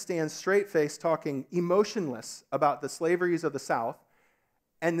I can stand straight-faced talking emotionless about the slaveries of the South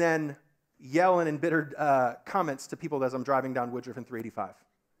and then yell in embittered comments to people as I'm driving down Woodruff and 385.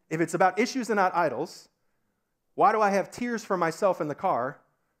 If it's about issues and not idols, why do I have tears for myself in the car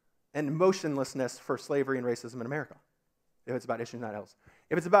and emotionlessness for slavery and racism in America? If it's about issues and not idols.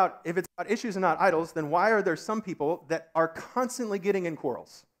 If it's about issues and not idols, then why are there some people that are constantly getting in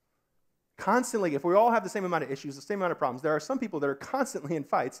quarrels? Constantly, if we all have the same amount of issues, the same amount of problems, there are some people that are constantly in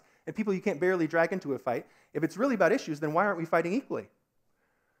fights and people you can't barely drag into a fight. If it's really about issues, then why aren't we fighting equally?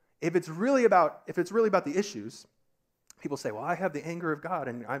 If it's really about the issues, people say, well, I have the anger of God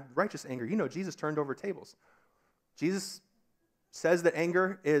and I have righteous anger. You know, Jesus turned over tables. Jesus says that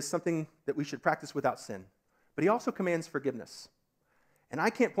anger is something that we should practice without sin. But he also commands forgiveness. And I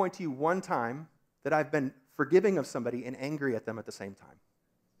can't point to you one time that I've been forgiving of somebody and angry at them at the same time.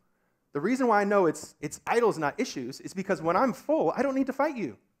 The reason why I know it's idols, not issues, is because when I'm full, I don't need to fight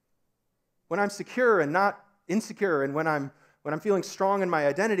you. When I'm secure and not insecure, and when I'm feeling strong in my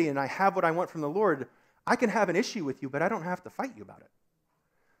identity and I have what I want from the Lord, I can have an issue with you, but I don't have to fight you about it.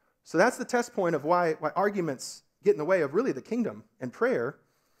 So that's the test point of why arguments get in the way of really the kingdom and prayer.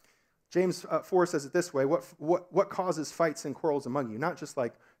 James 4 says it this way, what causes fights and quarrels among you? Not just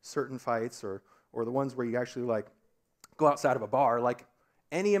like certain fights or the ones where you actually like go outside of a bar, like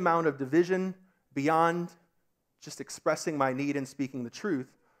any amount of division beyond just expressing my need and speaking the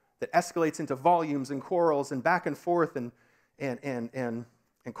truth that escalates into volumes and quarrels and back and forth and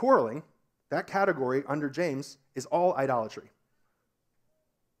quarreling, that category under James is all idolatry.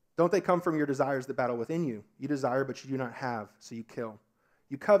 Don't they come from your desires that battle within you? You desire, but you do not have, so you kill.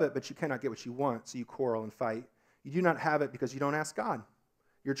 You covet, but you cannot get what you want, so you quarrel and fight. You do not have it because you don't ask God.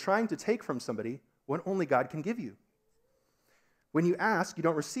 You're trying to take from somebody what only God can give you. When you ask, you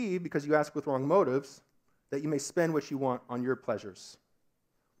don't receive because you ask with wrong motives, that you may spend what you want on your pleasures.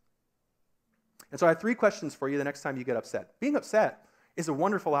 And so I have 3 questions for you the next time you get upset. Being upset is a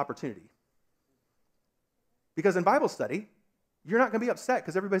wonderful opportunity. Because in Bible study, you're not going to be upset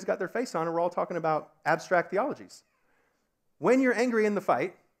because everybody's got their face on and we're all talking about abstract theologies. When you're angry in the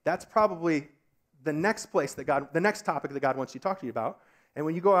fight, that's probably the next topic that God wants you to talk to you about. And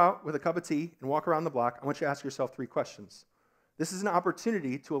when you go out with a cup of tea and walk around the block, I want you to ask yourself 3 questions. This is an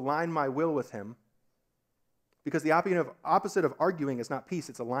opportunity to align my will with him, because the opposite of arguing is not peace,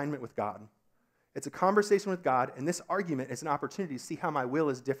 it's alignment with God. It's a conversation with God, and this argument is an opportunity to see how my will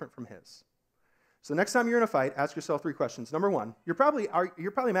is different from his. So next time you're in a fight, ask yourself 3 questions. Number 1, you're probably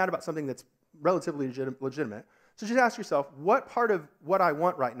mad about something that's relatively legitimate. So just ask yourself, what part of what I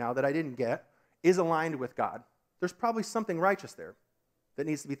want right now that I didn't get is aligned with God? There's probably something righteous there that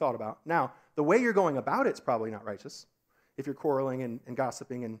needs to be thought about. Now, the way you're going about it's probably not righteous if you're quarreling and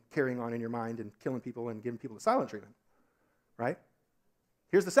gossiping and carrying on in your mind and killing people and giving people the silent treatment, right?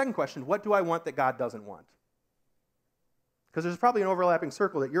 Here's the second question. What do I want that God doesn't want? Because there's probably an overlapping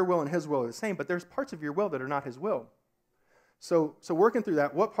circle that your will and his will are the same, but there's parts of your will that are not his will. So working through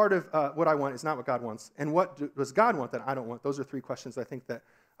that, what part of what I want is not what God wants? And what does God want that I don't want? Those are 3 questions I think that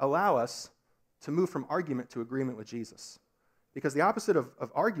allow us to move from argument to agreement with Jesus. Because the opposite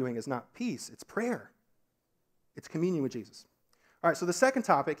of arguing is not peace, it's prayer. It's communion with Jesus. All right, so the second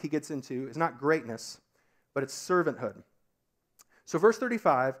topic he gets into is not greatness, but it's servanthood. So verse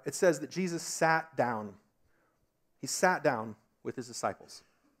 35, it says that Jesus sat down. He sat down with his disciples.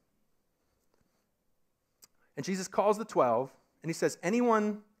 And Jesus calls the 12, and he says,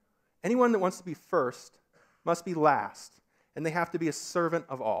 anyone that wants to be first must be last, and they have to be a servant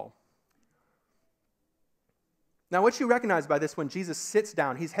of all. Now, what you recognize by this, when Jesus sits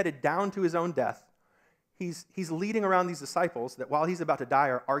down, he's headed down to his own death. he's leading around these disciples that while he's about to die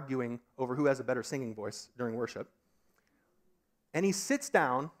are arguing over who has a better singing voice during worship. And he sits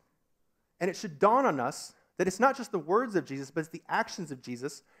down, and it should dawn on us that it's not just the words of Jesus, but it's the actions of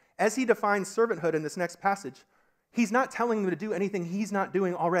Jesus. As he defines servanthood in this next passage, he's not telling them to do anything he's not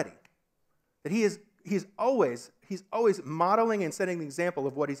doing already. That he's always modeling and setting the example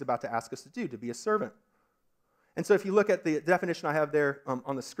of what he's about to ask us to do, to be a servant. And so if you look at the definition I have there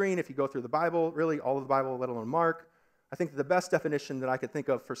on the screen, if you go through the Bible, really all of the Bible, let alone Mark, I think that the best definition that I could think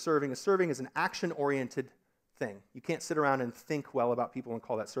of for serving is an action-oriented thing. You can't sit around and think well about people and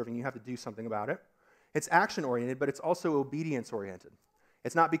call that serving. You have to do something about it. It's action-oriented, but it's also obedience-oriented.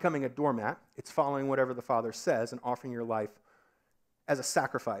 It's not becoming a doormat. It's following whatever the Father says and offering your life as a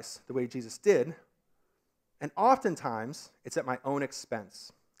sacrifice, the way Jesus did. And oftentimes, it's at my own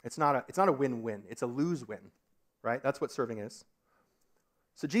expense. It's not a win-win. It's a lose-win, right? That's what serving is.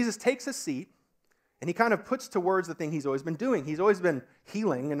 So Jesus takes a seat, and he kind of puts to words the thing he's always been doing. He's always been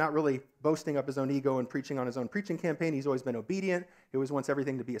healing and not really boasting up his own ego and preaching on his own preaching campaign. He's always been obedient. He always wants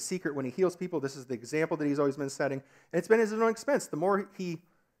everything to be a secret when he heals people. This is the example that he's always been setting. And it's been at his own expense. The more he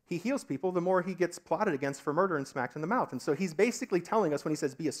heals people, the more he gets plotted against for murder and smacked in the mouth. And so he's basically telling us when he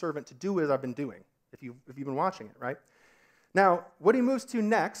says, be a servant, to do as I've been doing, if you've been watching it, right? Now, what he moves to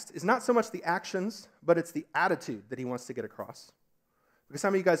next is not so much the actions, but it's the attitude that he wants to get across. Because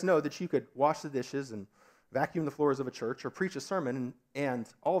some of you guys know that you could wash the dishes and vacuum the floors of a church or preach a sermon, and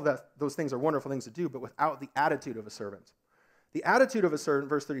all of those things are wonderful things to do, but without the attitude of a servant. The attitude of a servant,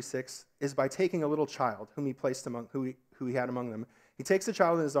 verse 36, is by taking a little child whom he placed among, who he had among them. He takes the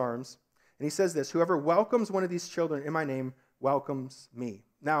child in his arms, and he says this, whoever welcomes one of these children in my name welcomes me.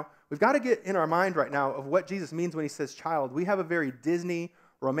 Now, we've got to get in our mind right now of what Jesus means when he says child. We have a very Disney,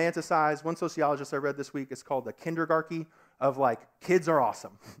 romanticized, one sociologist I read this week is called the kindergarchy of like, kids are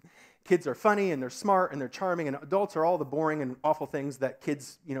awesome. Kids are funny, and they're smart, and they're charming, and adults are all the boring and awful things that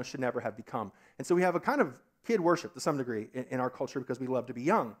kids, should never have become. And so we have a kind of kid worship to some degree in our culture because we love to be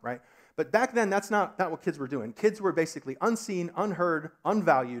young, right? But back then, that's not what kids were doing. Kids were basically unseen, unheard,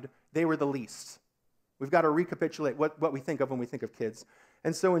 unvalued. They were the least. We've got to recapitulate what we think of when we think of kids.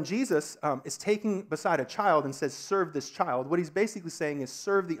 And so when Jesus is taking beside a child and says, serve this child, what he's basically saying is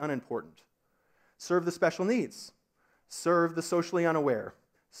serve the unimportant. Serve the special needs. Serve the socially unaware.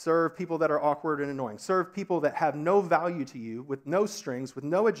 Serve people that are awkward and annoying. Serve people that have no value to you, with no strings, with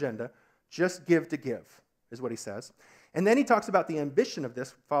no agenda. Just give to give, is what he says. And then he talks about the ambition of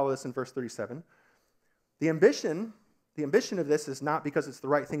this. Follow this in verse 37. The ambition of this is not because it's the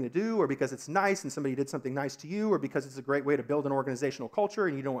right thing to do or because it's nice and somebody did something nice to you or because it's a great way to build an organizational culture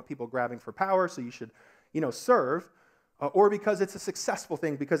and you don't want people grabbing for power, so you should, serve. Or because it's a successful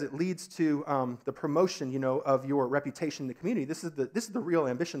thing, because it leads to the promotion, of your reputation in the community. This is the real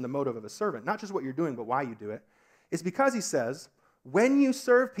ambition, the motive of a servant. Not just what you're doing, but why you do it. It's because he says, when you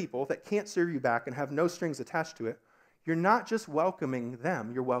serve people that can't serve you back and have no strings attached to it, you're not just welcoming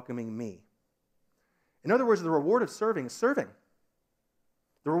them, you're welcoming me. In other words, the reward of serving is serving.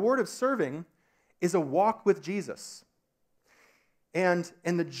 The reward of serving is a walk with Jesus. And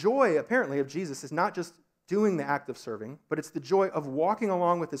the joy, apparently, of Jesus is not just doing the act of serving, but it's the joy of walking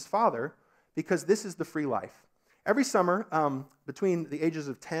along with his Father, because this is the free life. Every summer, between the ages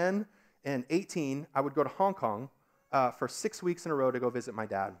of 10 and 18, I would go to Hong Kong for 6 weeks in a row to go visit my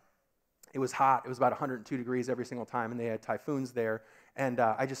dad. It was hot. It was about 102 degrees every single time, and they had typhoons there. And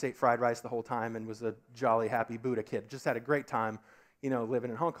I just ate fried rice the whole time and was a jolly, happy Buddha kid. Just had a great time, living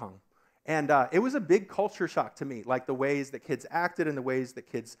in Hong Kong. And it was a big culture shock to me, like the ways that kids acted and the ways that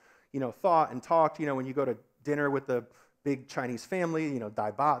kids thought and talked. When you go to dinner with the big Chinese family,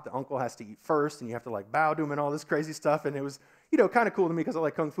 Dai Bat, the uncle has to eat first, and you have to bow to him and all this crazy stuff. And it was, kind of cool to me because I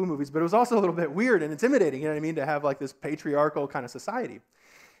like kung fu movies, but it was also a little bit weird and intimidating, to have this patriarchal kind of society.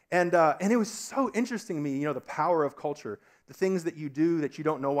 And it was so interesting to me, the power of culture, the things that you do that you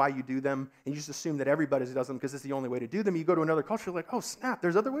don't know why you do them, and you just assume that everybody does them because it's the only way to do them. You go to another culture, you're like, oh, snap,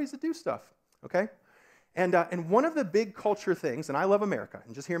 there's other ways to do stuff, okay? And one of the big culture things, and I love America,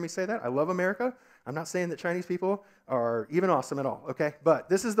 and just hear me say that, I love America. I'm not saying that Chinese people are even awesome at all, okay? But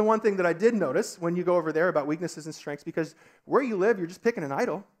this is the one thing that I did notice when you go over there about weaknesses and strengths, because where you live, you're just picking an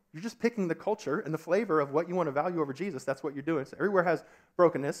idol. You're just picking the culture and the flavor of what you want to value over Jesus. That's what you're doing. So everywhere has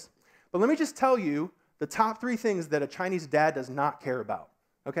brokenness. But let me just tell you the top 3 things that a Chinese dad does not care about,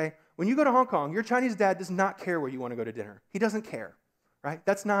 okay? When you go to Hong Kong, your Chinese dad does not care where you want to go to dinner. He doesn't care, right?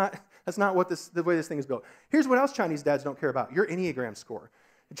 That's not what the way this thing is built. Here's what else Chinese dads don't care about, your Enneagram score.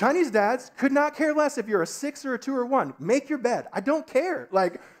 Chinese dads could not care less if you're a 6 or a 2 or 1. Make your bed. I don't care.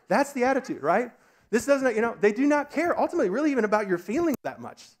 That's the attitude, right? This doesn't, they do not care ultimately really even about your feelings that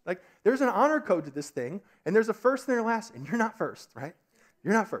much. Like, there's an honor code to this thing, and there's a first and a last, and you're not first, right?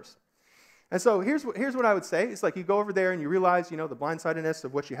 You're not first. And so here's what I would say. It's like you go over there and you realize, the blindsidedness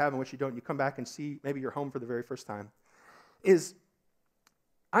of what you have and what you don't, and you come back and see maybe you're home for the very first time.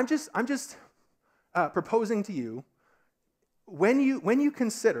 I'm just proposing to you, when you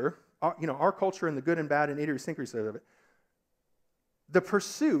consider, our culture and the good and bad and idiosyncrasies of it, the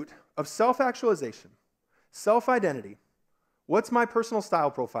pursuit of self-actualization, self-identity. What's my personal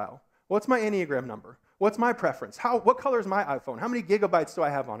style profile? What's my Enneagram number? What's my preference? What color is my iPhone? How many gigabytes do I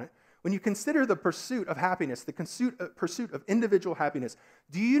have on it? When you consider the pursuit of happiness, the pursuit of individual happiness,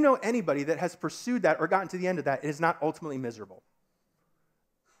 do you know anybody that has pursued that or gotten to the end of that and is not ultimately miserable?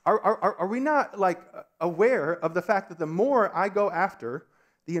 Are we not aware of the fact that the more I go after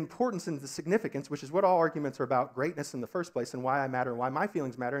the importance and the significance, which is what all arguments are about, greatness in the first place, and why I matter, and why my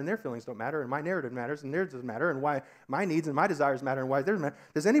feelings matter, and their feelings don't matter, and my narrative matters, and theirs doesn't matter, and why my needs and my desires matter, and why theirs matter.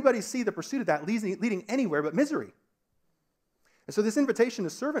 Does anybody see the pursuit of that leading anywhere but misery? And so this invitation to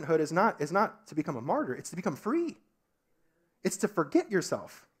servanthood is not to become a martyr, it's to become free. It's to forget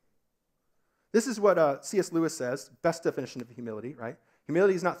yourself. This is what C.S. Lewis says, best definition of humility, right?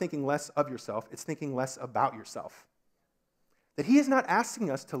 Humility is not thinking less of yourself, it's thinking less about yourself. That he is not asking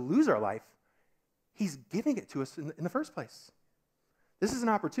us to lose our life, he's giving it to us in the first place. This is an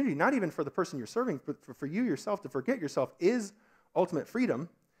opportunity, not even for the person you're serving, but for you yourself to forget yourself is ultimate freedom.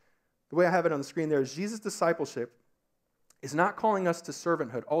 The way I have it on the screen there is Jesus' discipleship is not calling us to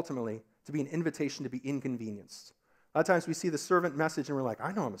servanthood ultimately to be an invitation to be inconvenienced. A lot of times we see the servant message and we're like,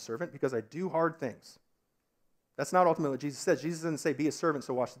 I know I'm a servant because I do hard things. That's not ultimately what Jesus says. Jesus doesn't say, be a servant,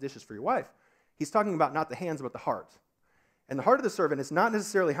 so wash the dishes for your wife. He's talking about not the hands, but the heart. And the heart of the servant is not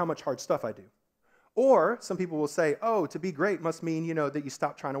necessarily how much hard stuff I do. Or some people will say, oh, to be great must mean, that you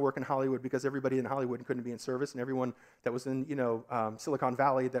stop trying to work in Hollywood because everybody in Hollywood couldn't be in service, and everyone that was in, Silicon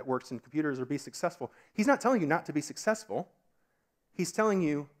Valley that works in computers or be successful. He's not telling you not to be successful. He's telling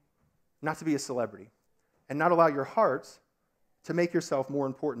you not to be a celebrity and not allow your heart to make yourself more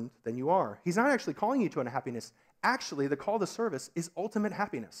important than you are. He's not actually calling you to unhappiness. Actually, the call to service is ultimate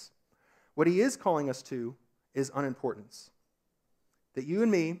happiness. What he is calling us to is unimportance. That you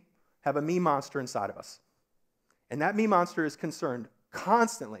and me have a me monster inside of us. And that me monster is concerned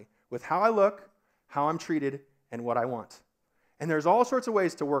constantly with how I look, how I'm treated, and what I want. And there's all sorts of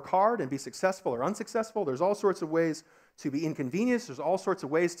ways to work hard and be successful or unsuccessful. There's all sorts of ways to be inconvenienced. There's all sorts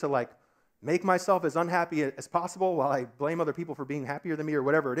of ways to make myself as unhappy as possible while I blame other people for being happier than me or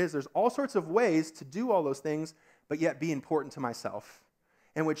whatever it is. There's all sorts of ways to do all those things, but yet be important to myself.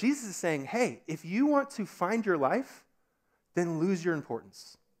 And what Jesus is saying, hey, if you want to find your life, then lose your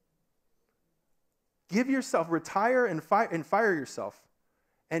importance. Give yourself, retire and fire yourself,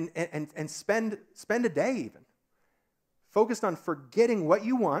 and spend a day even focused on forgetting what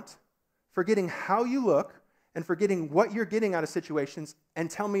you want, forgetting how you look, and forgetting what you're getting out of situations, and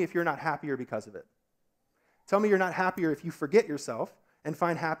tell me if you're not happier because of it. Tell me you're not happier if you forget yourself and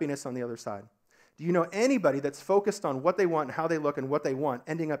find happiness on the other side. Do you know anybody that's focused on what they want and how they look and what they want,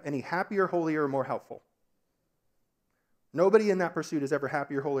 ending up any happier, holier, or more helpful? Nobody in that pursuit is ever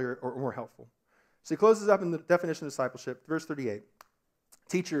happier, holier, or more helpful. So he closes up in the definition of discipleship, verse 38.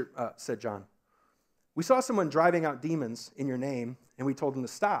 Teacher, said John, we saw someone driving out demons in your name, and we told him to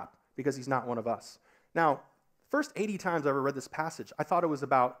stop because he's not one of us. Now, first 80 times I ever read this passage, I thought it was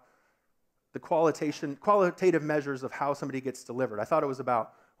about the qualitative measures of how somebody gets delivered. I thought it was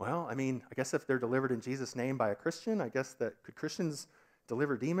about, I guess if they're delivered in Jesus' name by a Christian, I guess that could Christians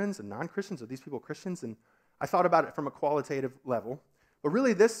deliver demons and non-Christians? Are these people Christians? And I thought about it from a qualitative level. But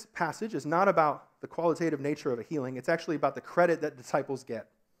really, this passage is not about the qualitative nature of a healing. It's actually about the credit that disciples get,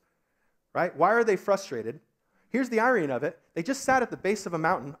 right? Why are they frustrated? Here's the irony of it. They just sat at the base of a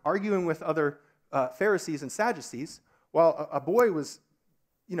mountain arguing with other Pharisees and Sadducees while a boy was,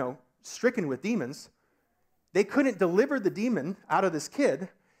 stricken with demons. They couldn't deliver the demon out of this kid.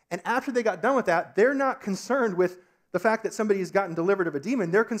 And after they got done with that, they're not concerned with the fact that somebody has gotten delivered of a demon.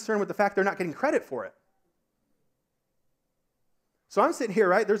 They're concerned with the fact they're not getting credit for it. So I'm sitting here,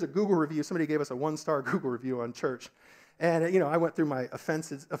 right? There's a Google review. Somebody gave us a 1-star Google review on church. And, I went through my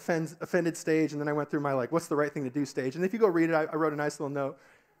offended stage, and then I went through my, what's the right thing to do stage. And if you go read it, I wrote a nice little note.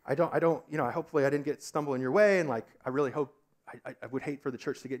 Hopefully I didn't stumble in your way, and, I really hope, I would hate for the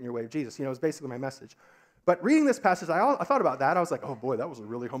church to get in your way of Jesus. It was basically my message. But reading this passage, I thought about that. I was like, oh, boy, that was a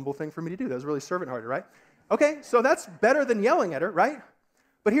really humble thing for me to do. That was really servant-hearted, right? Okay, so that's better than yelling at her, right?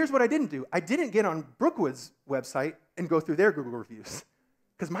 But here's what I didn't do. I didn't get on Brookwood's website and go through their Google reviews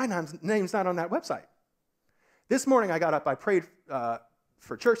because my name's not on that website. This morning I got up, I prayed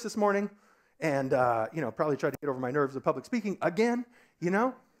for church this morning, and, probably tried to get over my nerves of public speaking again,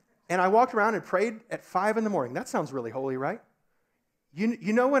 And I walked around and prayed at 5 in the morning. That sounds really holy, right?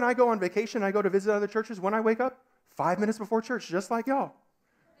 You know when I go on vacation, I go to visit other churches, when I wake up, 5 minutes before church, just like y'all.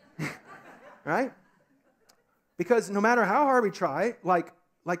 Right? Because no matter how hard we try, like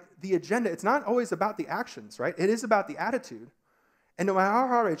the agenda, it's not always about the actions, right? It is about the attitude. And no matter how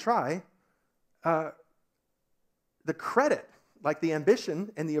hard I try, the credit, like the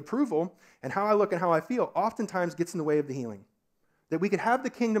ambition and the approval and how I look and how I feel, oftentimes gets in the way of the healing. That we could have the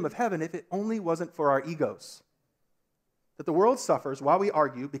kingdom of heaven if it only wasn't for our egos. That the world suffers while we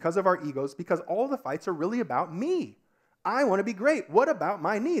argue because of our egos, because all the fights are really about me. I want to be great. What about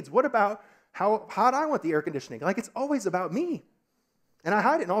my needs? What about how hot I want the air conditioning? Like, it's always about me. And I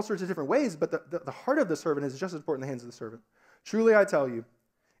hide it in all sorts of different ways, but the heart of the servant is just as important in the hands of the servant. Truly, I tell you,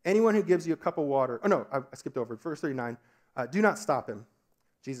 anyone who gives you a cup of water, I skipped over, verse 39, do not stop him,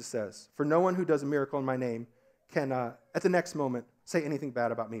 Jesus says, for no one who does a miracle in my name can, at the next moment, say anything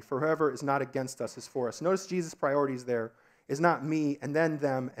bad about me. For whoever is not against us is for us. Notice Jesus' priorities there is not me and then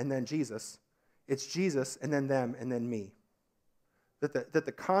them and then Jesus. It's Jesus and then them and then me. That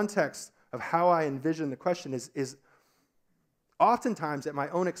the context of how I envision the question is oftentimes at my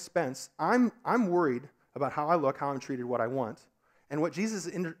own expense. I'm worried about how I look, how I'm treated, what I want. And what Jesus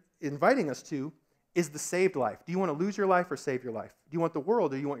is inviting us to is the saved life. Do you want to lose your life or save your life? Do you want the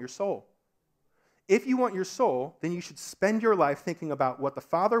world or do you want your soul? If you want your soul, then you should spend your life thinking about what the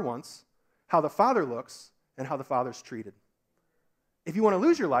Father wants, how the Father looks, and how the Father's treated. If you want to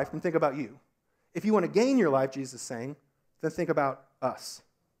lose your life, then think about you. If you want to gain your life, Jesus is saying, then think about us.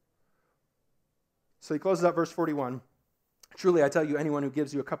 So he closes out verse 41. Truly, I tell you, anyone who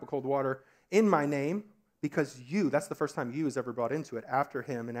gives you a cup of cold water in my name, because you, that's the first time you is ever brought into it, after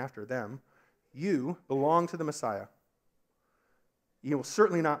him and after them, you belong to the Messiah. You will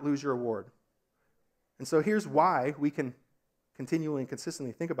certainly not lose your reward. And so here's why we can continually and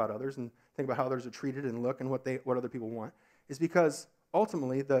consistently think about others and think about how others are treated and look and what other people want, is because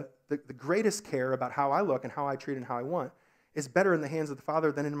ultimately the greatest care about how I look and how I treat and how I want is better in the hands of the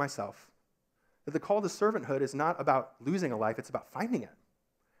Father than in myself. That the call to servanthood is not about losing a life, it's about finding it.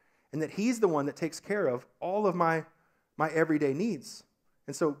 And that he's the one that takes care of all of my everyday needs.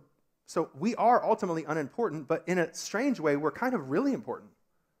 And so we are ultimately unimportant, but in a strange way, we're kind of really important.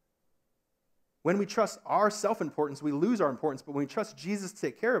 When we trust our self-importance, we lose our importance, but when we trust Jesus to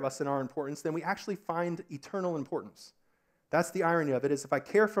take care of us in our importance, then we actually find eternal importance. That's the irony of it, is if I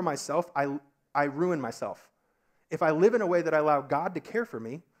care for myself, I ruin myself. If I live in a way that I allow God to care for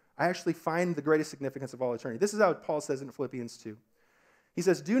me, I actually find the greatest significance of all eternity. This is how Paul says in Philippians 2. He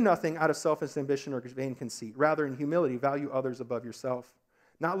says, do nothing out of selfish ambition or vain conceit. Rather, in humility, value others above yourself,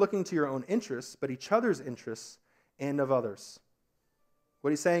 not looking to your own interests, but each other's interests and of others. What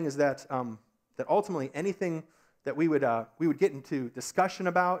he's saying is that ultimately anything that we would get into discussion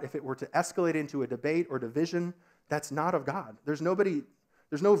about, if it were to escalate into a debate or division, that's not of God. There's no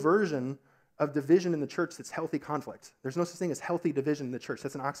version of division in the church that's healthy conflict. There's no such thing as healthy division in the church.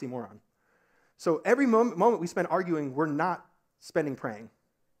 That's an oxymoron. So every moment we spend arguing, we're not spending praying.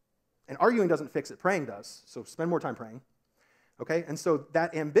 And arguing doesn't fix it. Praying does. So spend more time praying. Okay? And so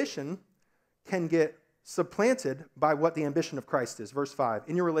that ambition can get supplanted by what the ambition of Christ is. Verse 5,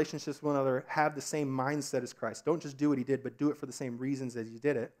 in your relationships with one another, have the same mindset as Christ. Don't just do what he did, but do it for the same reasons as he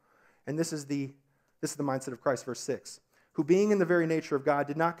did it. And this is the mindset of Christ. Verse 6, who being in the very nature of God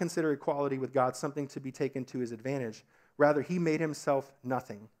did not consider equality with God something to be taken to his advantage. Rather, he made himself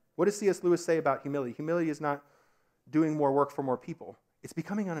nothing. What does C.S. Lewis say about humility? Humility is not doing more work for more people. It's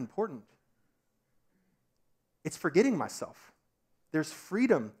becoming unimportant. It's forgetting myself. There's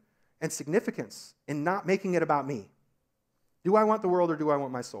freedom and significance in not making it about me. Do I want the world or do I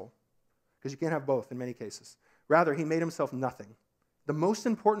want my soul? Because you can't have both in many cases. Rather, he made himself nothing. The most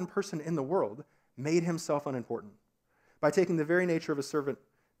important person in the world made himself unimportant by taking the very nature of a servant,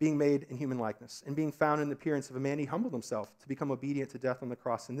 being made in human likeness, and being found in the appearance of a man, he humbled himself to become obedient to death on the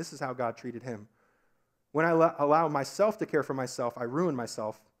cross. And this is how God treated him. When I allow myself to care for myself, I ruin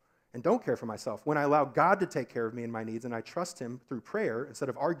myself and don't care for myself. When I allow God to take care of me and my needs, and I trust him through prayer instead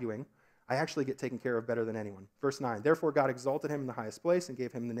of arguing, I actually get taken care of better than anyone. Verse 9, therefore God exalted him in the highest place and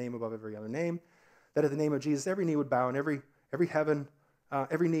gave him the name above every other name, that at the name of Jesus every knee would bow and every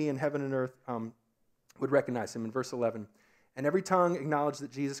knee in heaven and earth would recognize him. In verse 11, and every tongue acknowledge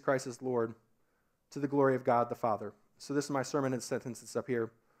that Jesus Christ is Lord, to the glory of God the Father. So this is my sermon in a sentence that's up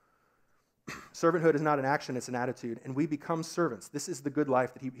here. Servanthood is not an action, it's an attitude, and we become servants. This is the good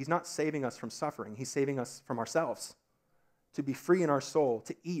life that he's not saving us from suffering. He's saving us from ourselves, to be free in our soul,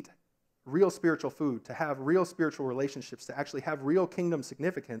 to eat real spiritual food, to have real spiritual relationships, to actually have real kingdom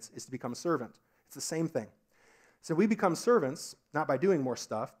significance is to become a servant. It's the same thing. So we become servants, not by doing more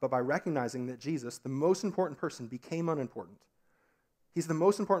stuff, but by recognizing that Jesus, the most important person, became unimportant. He's the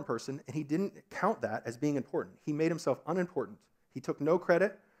most important person, and he didn't count that as being important. He made himself unimportant. He took no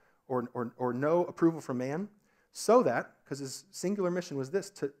credit or no approval from man, so that, because his singular mission was this,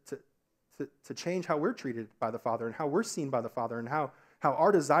 to change how we're treated by the Father and how we're seen by the Father and how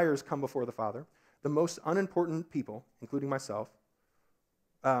our desires come before the Father, the most unimportant people, including myself,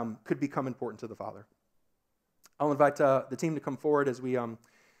 could become important to the Father. I'll invite the team to come forward as we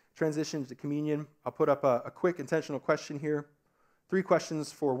transition to communion. I'll put up a quick intentional question here. 3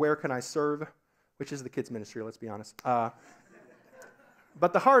 questions for where can I serve, which is the kids' ministry, let's be honest.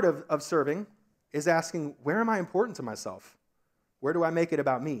 But the heart of serving is asking, where am I important to myself? Where do I make it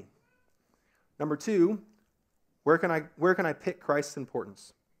about me? Number 2, where can I pick Christ's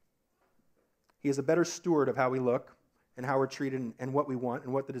importance? He is a better steward of how we look and how we're treated and what we want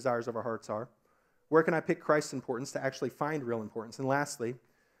and what the desires of our hearts are. Where can I pick Christ's importance to actually find real importance? And lastly,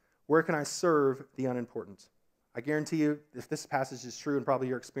 where can I serve the unimportant? I guarantee you, if this passage is true, and probably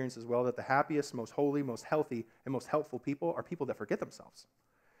your experience as well, that the happiest, most holy, most healthy, and most helpful people are people that forget themselves.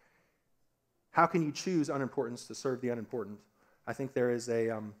 How can you choose unimportance to serve the unimportant? I think there is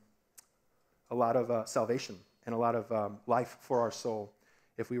a lot of salvation and a lot of life for our soul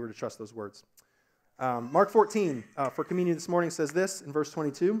if we were to trust those words. Mark 14 for communion this morning says this in verse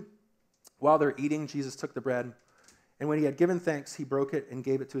 22. While they're eating, Jesus took the bread, and when he had given thanks, he broke it and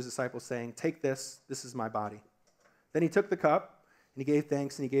gave it to his disciples, saying, "Take this, this is my body." Then he took the cup, and he gave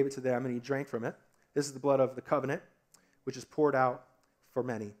thanks, and he gave it to them, and he drank from it. This is the blood of the covenant, which is poured out for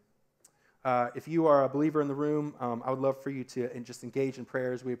many. If you are a believer in the room, I would love for you to just engage in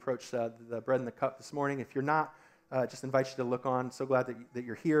prayer as we approach the bread and the cup this morning. If you're not, just invite you to look on. So glad that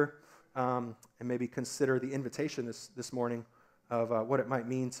you're here, and maybe consider the invitation this morning of what it might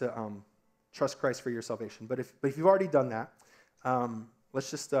mean to trust Christ for your salvation. But if you've already done that, let's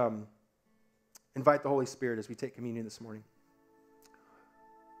just invite the Holy Spirit as we take communion this morning.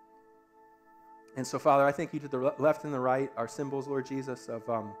 And so, Father, I thank you to the left and the right, our symbols, Lord Jesus, of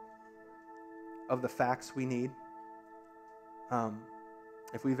the facts we need.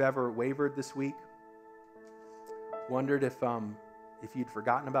 If we've ever wavered this week, wondered if you'd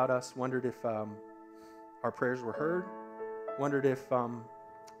forgotten about us, wondered if our prayers were heard, wondered if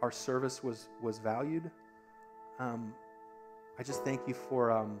our service was valued, I just thank you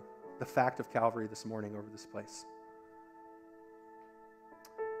for the fact of Calvary this morning over this place.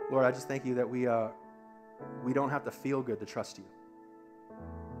 Lord, I just thank you that we don't have to feel good to trust you.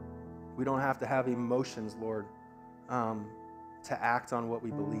 We don't have to have emotions, Lord, to act on what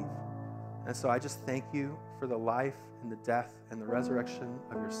we believe. And so I just thank you for the life and the death and the resurrection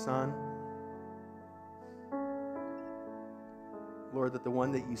of your Son. Lord, that the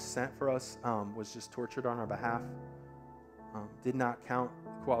one that you sent for us was just tortured on our behalf, did not count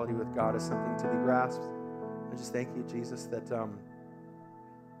equality with God as something to be grasped. I just thank you, Jesus, that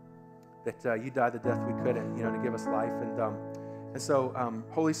you died the death we couldn't, to give us life. And so,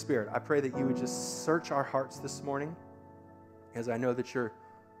 Holy Spirit, I pray that you would just search our hearts this morning, as I know that your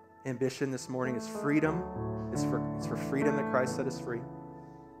ambition this morning is freedom. It's for freedom that Christ set us free.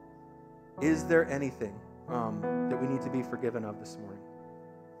 Is there anything that we need to be forgiven of this morning?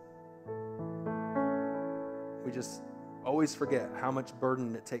 We just always forget how much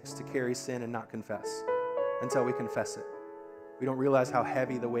burden it takes to carry sin and not confess until we confess it. We don't realize how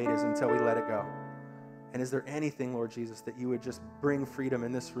heavy the weight is until we let it go. And is there anything, Lord Jesus, that you would just bring freedom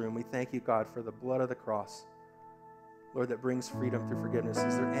in this room? We thank you, God, for the blood of the cross, Lord, that brings freedom through forgiveness.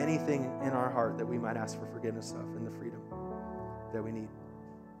 Is there anything in our heart that we might ask for forgiveness of and the freedom that we need?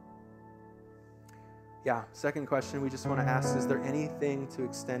 Yeah, second question we just want to ask, is there anything to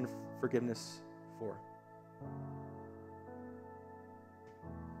extend forgiveness for?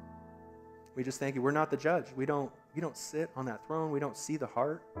 We just thank you. We're not the judge. We don't sit on that throne. We don't see the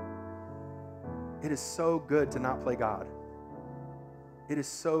heart. It is so good to not play God. It is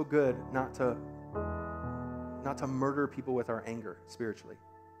so good not to murder people with our anger spiritually.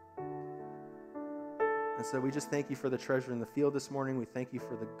 And so we just thank you for the treasure in the field this morning. We thank you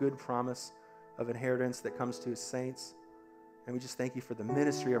for the good promise of inheritance that comes to his saints. And we just thank you for the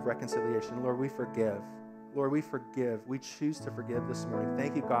ministry of reconciliation. Lord, we forgive. Lord, we forgive. We choose to forgive this morning.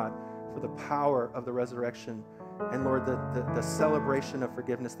 Thank you, God, for the power of the resurrection. And Lord, the celebration of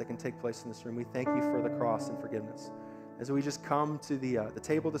forgiveness that can take place in this room. We thank you for the cross and forgiveness. As we just come to the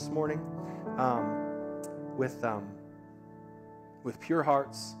table this morning with pure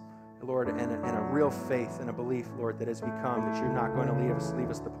hearts, Lord, and a real faith and a belief, Lord, that as we come, that you're not going to leave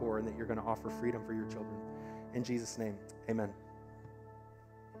us the poor, and that you're going to offer freedom for your children. In Jesus' name, amen.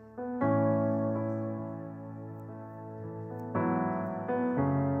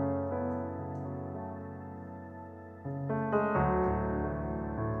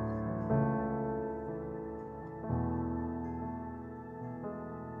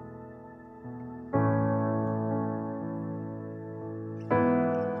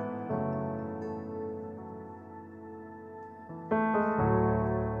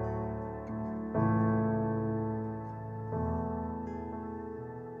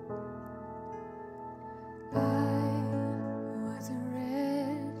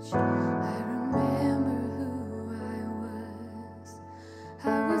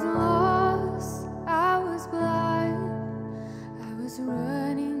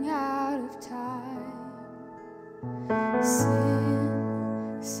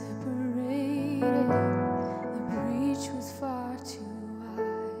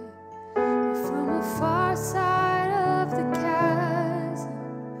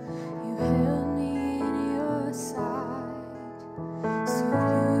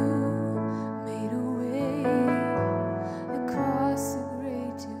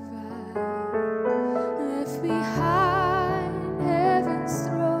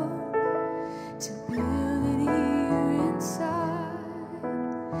 To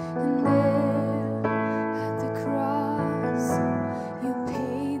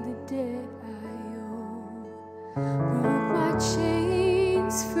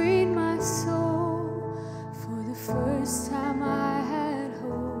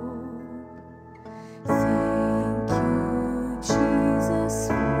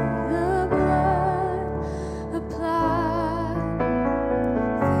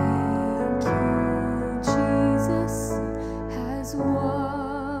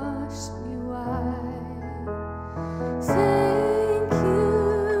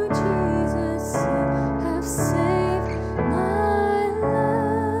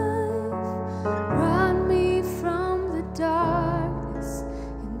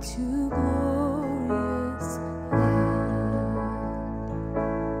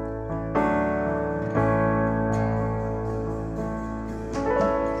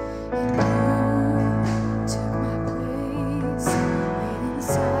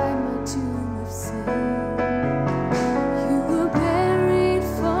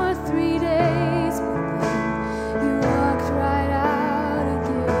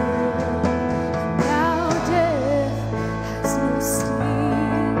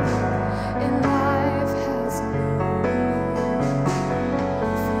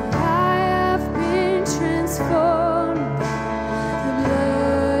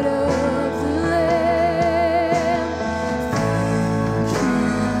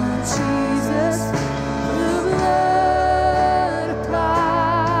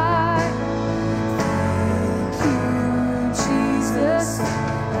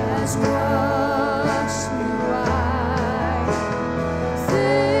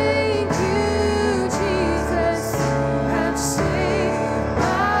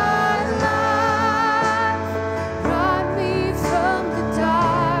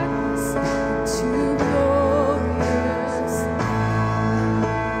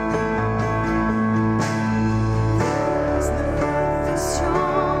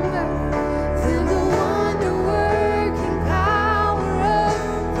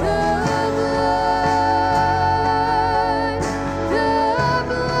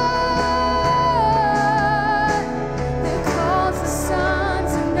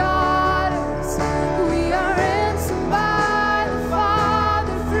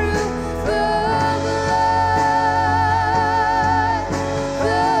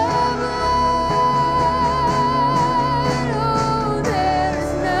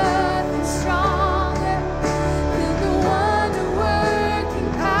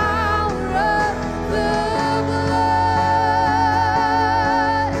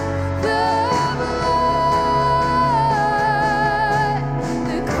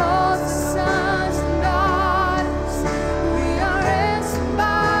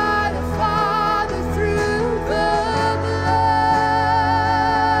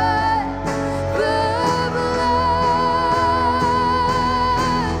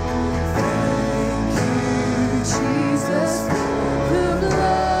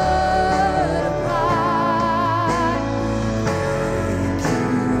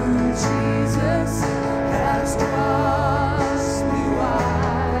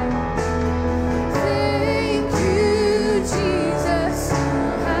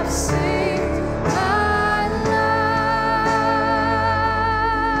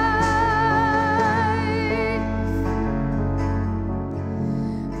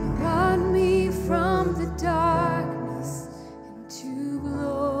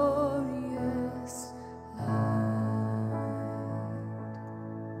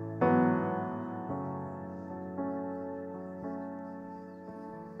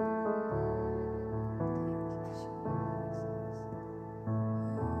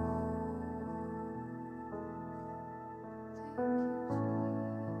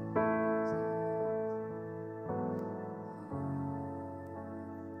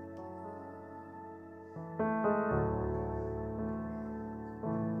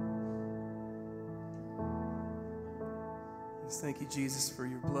Just thank you, Jesus, for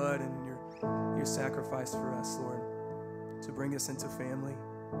your blood and your sacrifice for us, Lord, to bring us into family,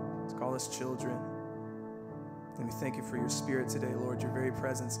 to call us children. And we thank you for your Spirit today, Lord, your very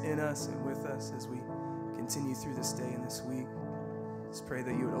presence in us and with us as we continue through this day and this week. Just pray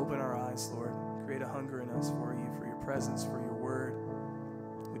that you would open our eyes, Lord, create a hunger in us for you, for your presence, for your word.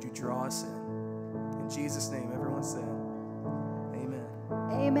 Would you draw us in? In Jesus' name, everyone said, amen.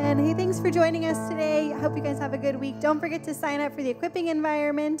 Amen. Hey, thanks for joining us today. I hope you guys have a good week. Don't forget to sign up for the equipping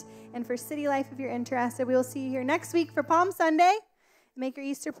environment and for City Life if you're interested. We will see you here next week for Palm Sunday. Make your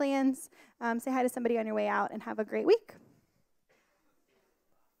Easter plans. Say hi to somebody on your way out and have a great week.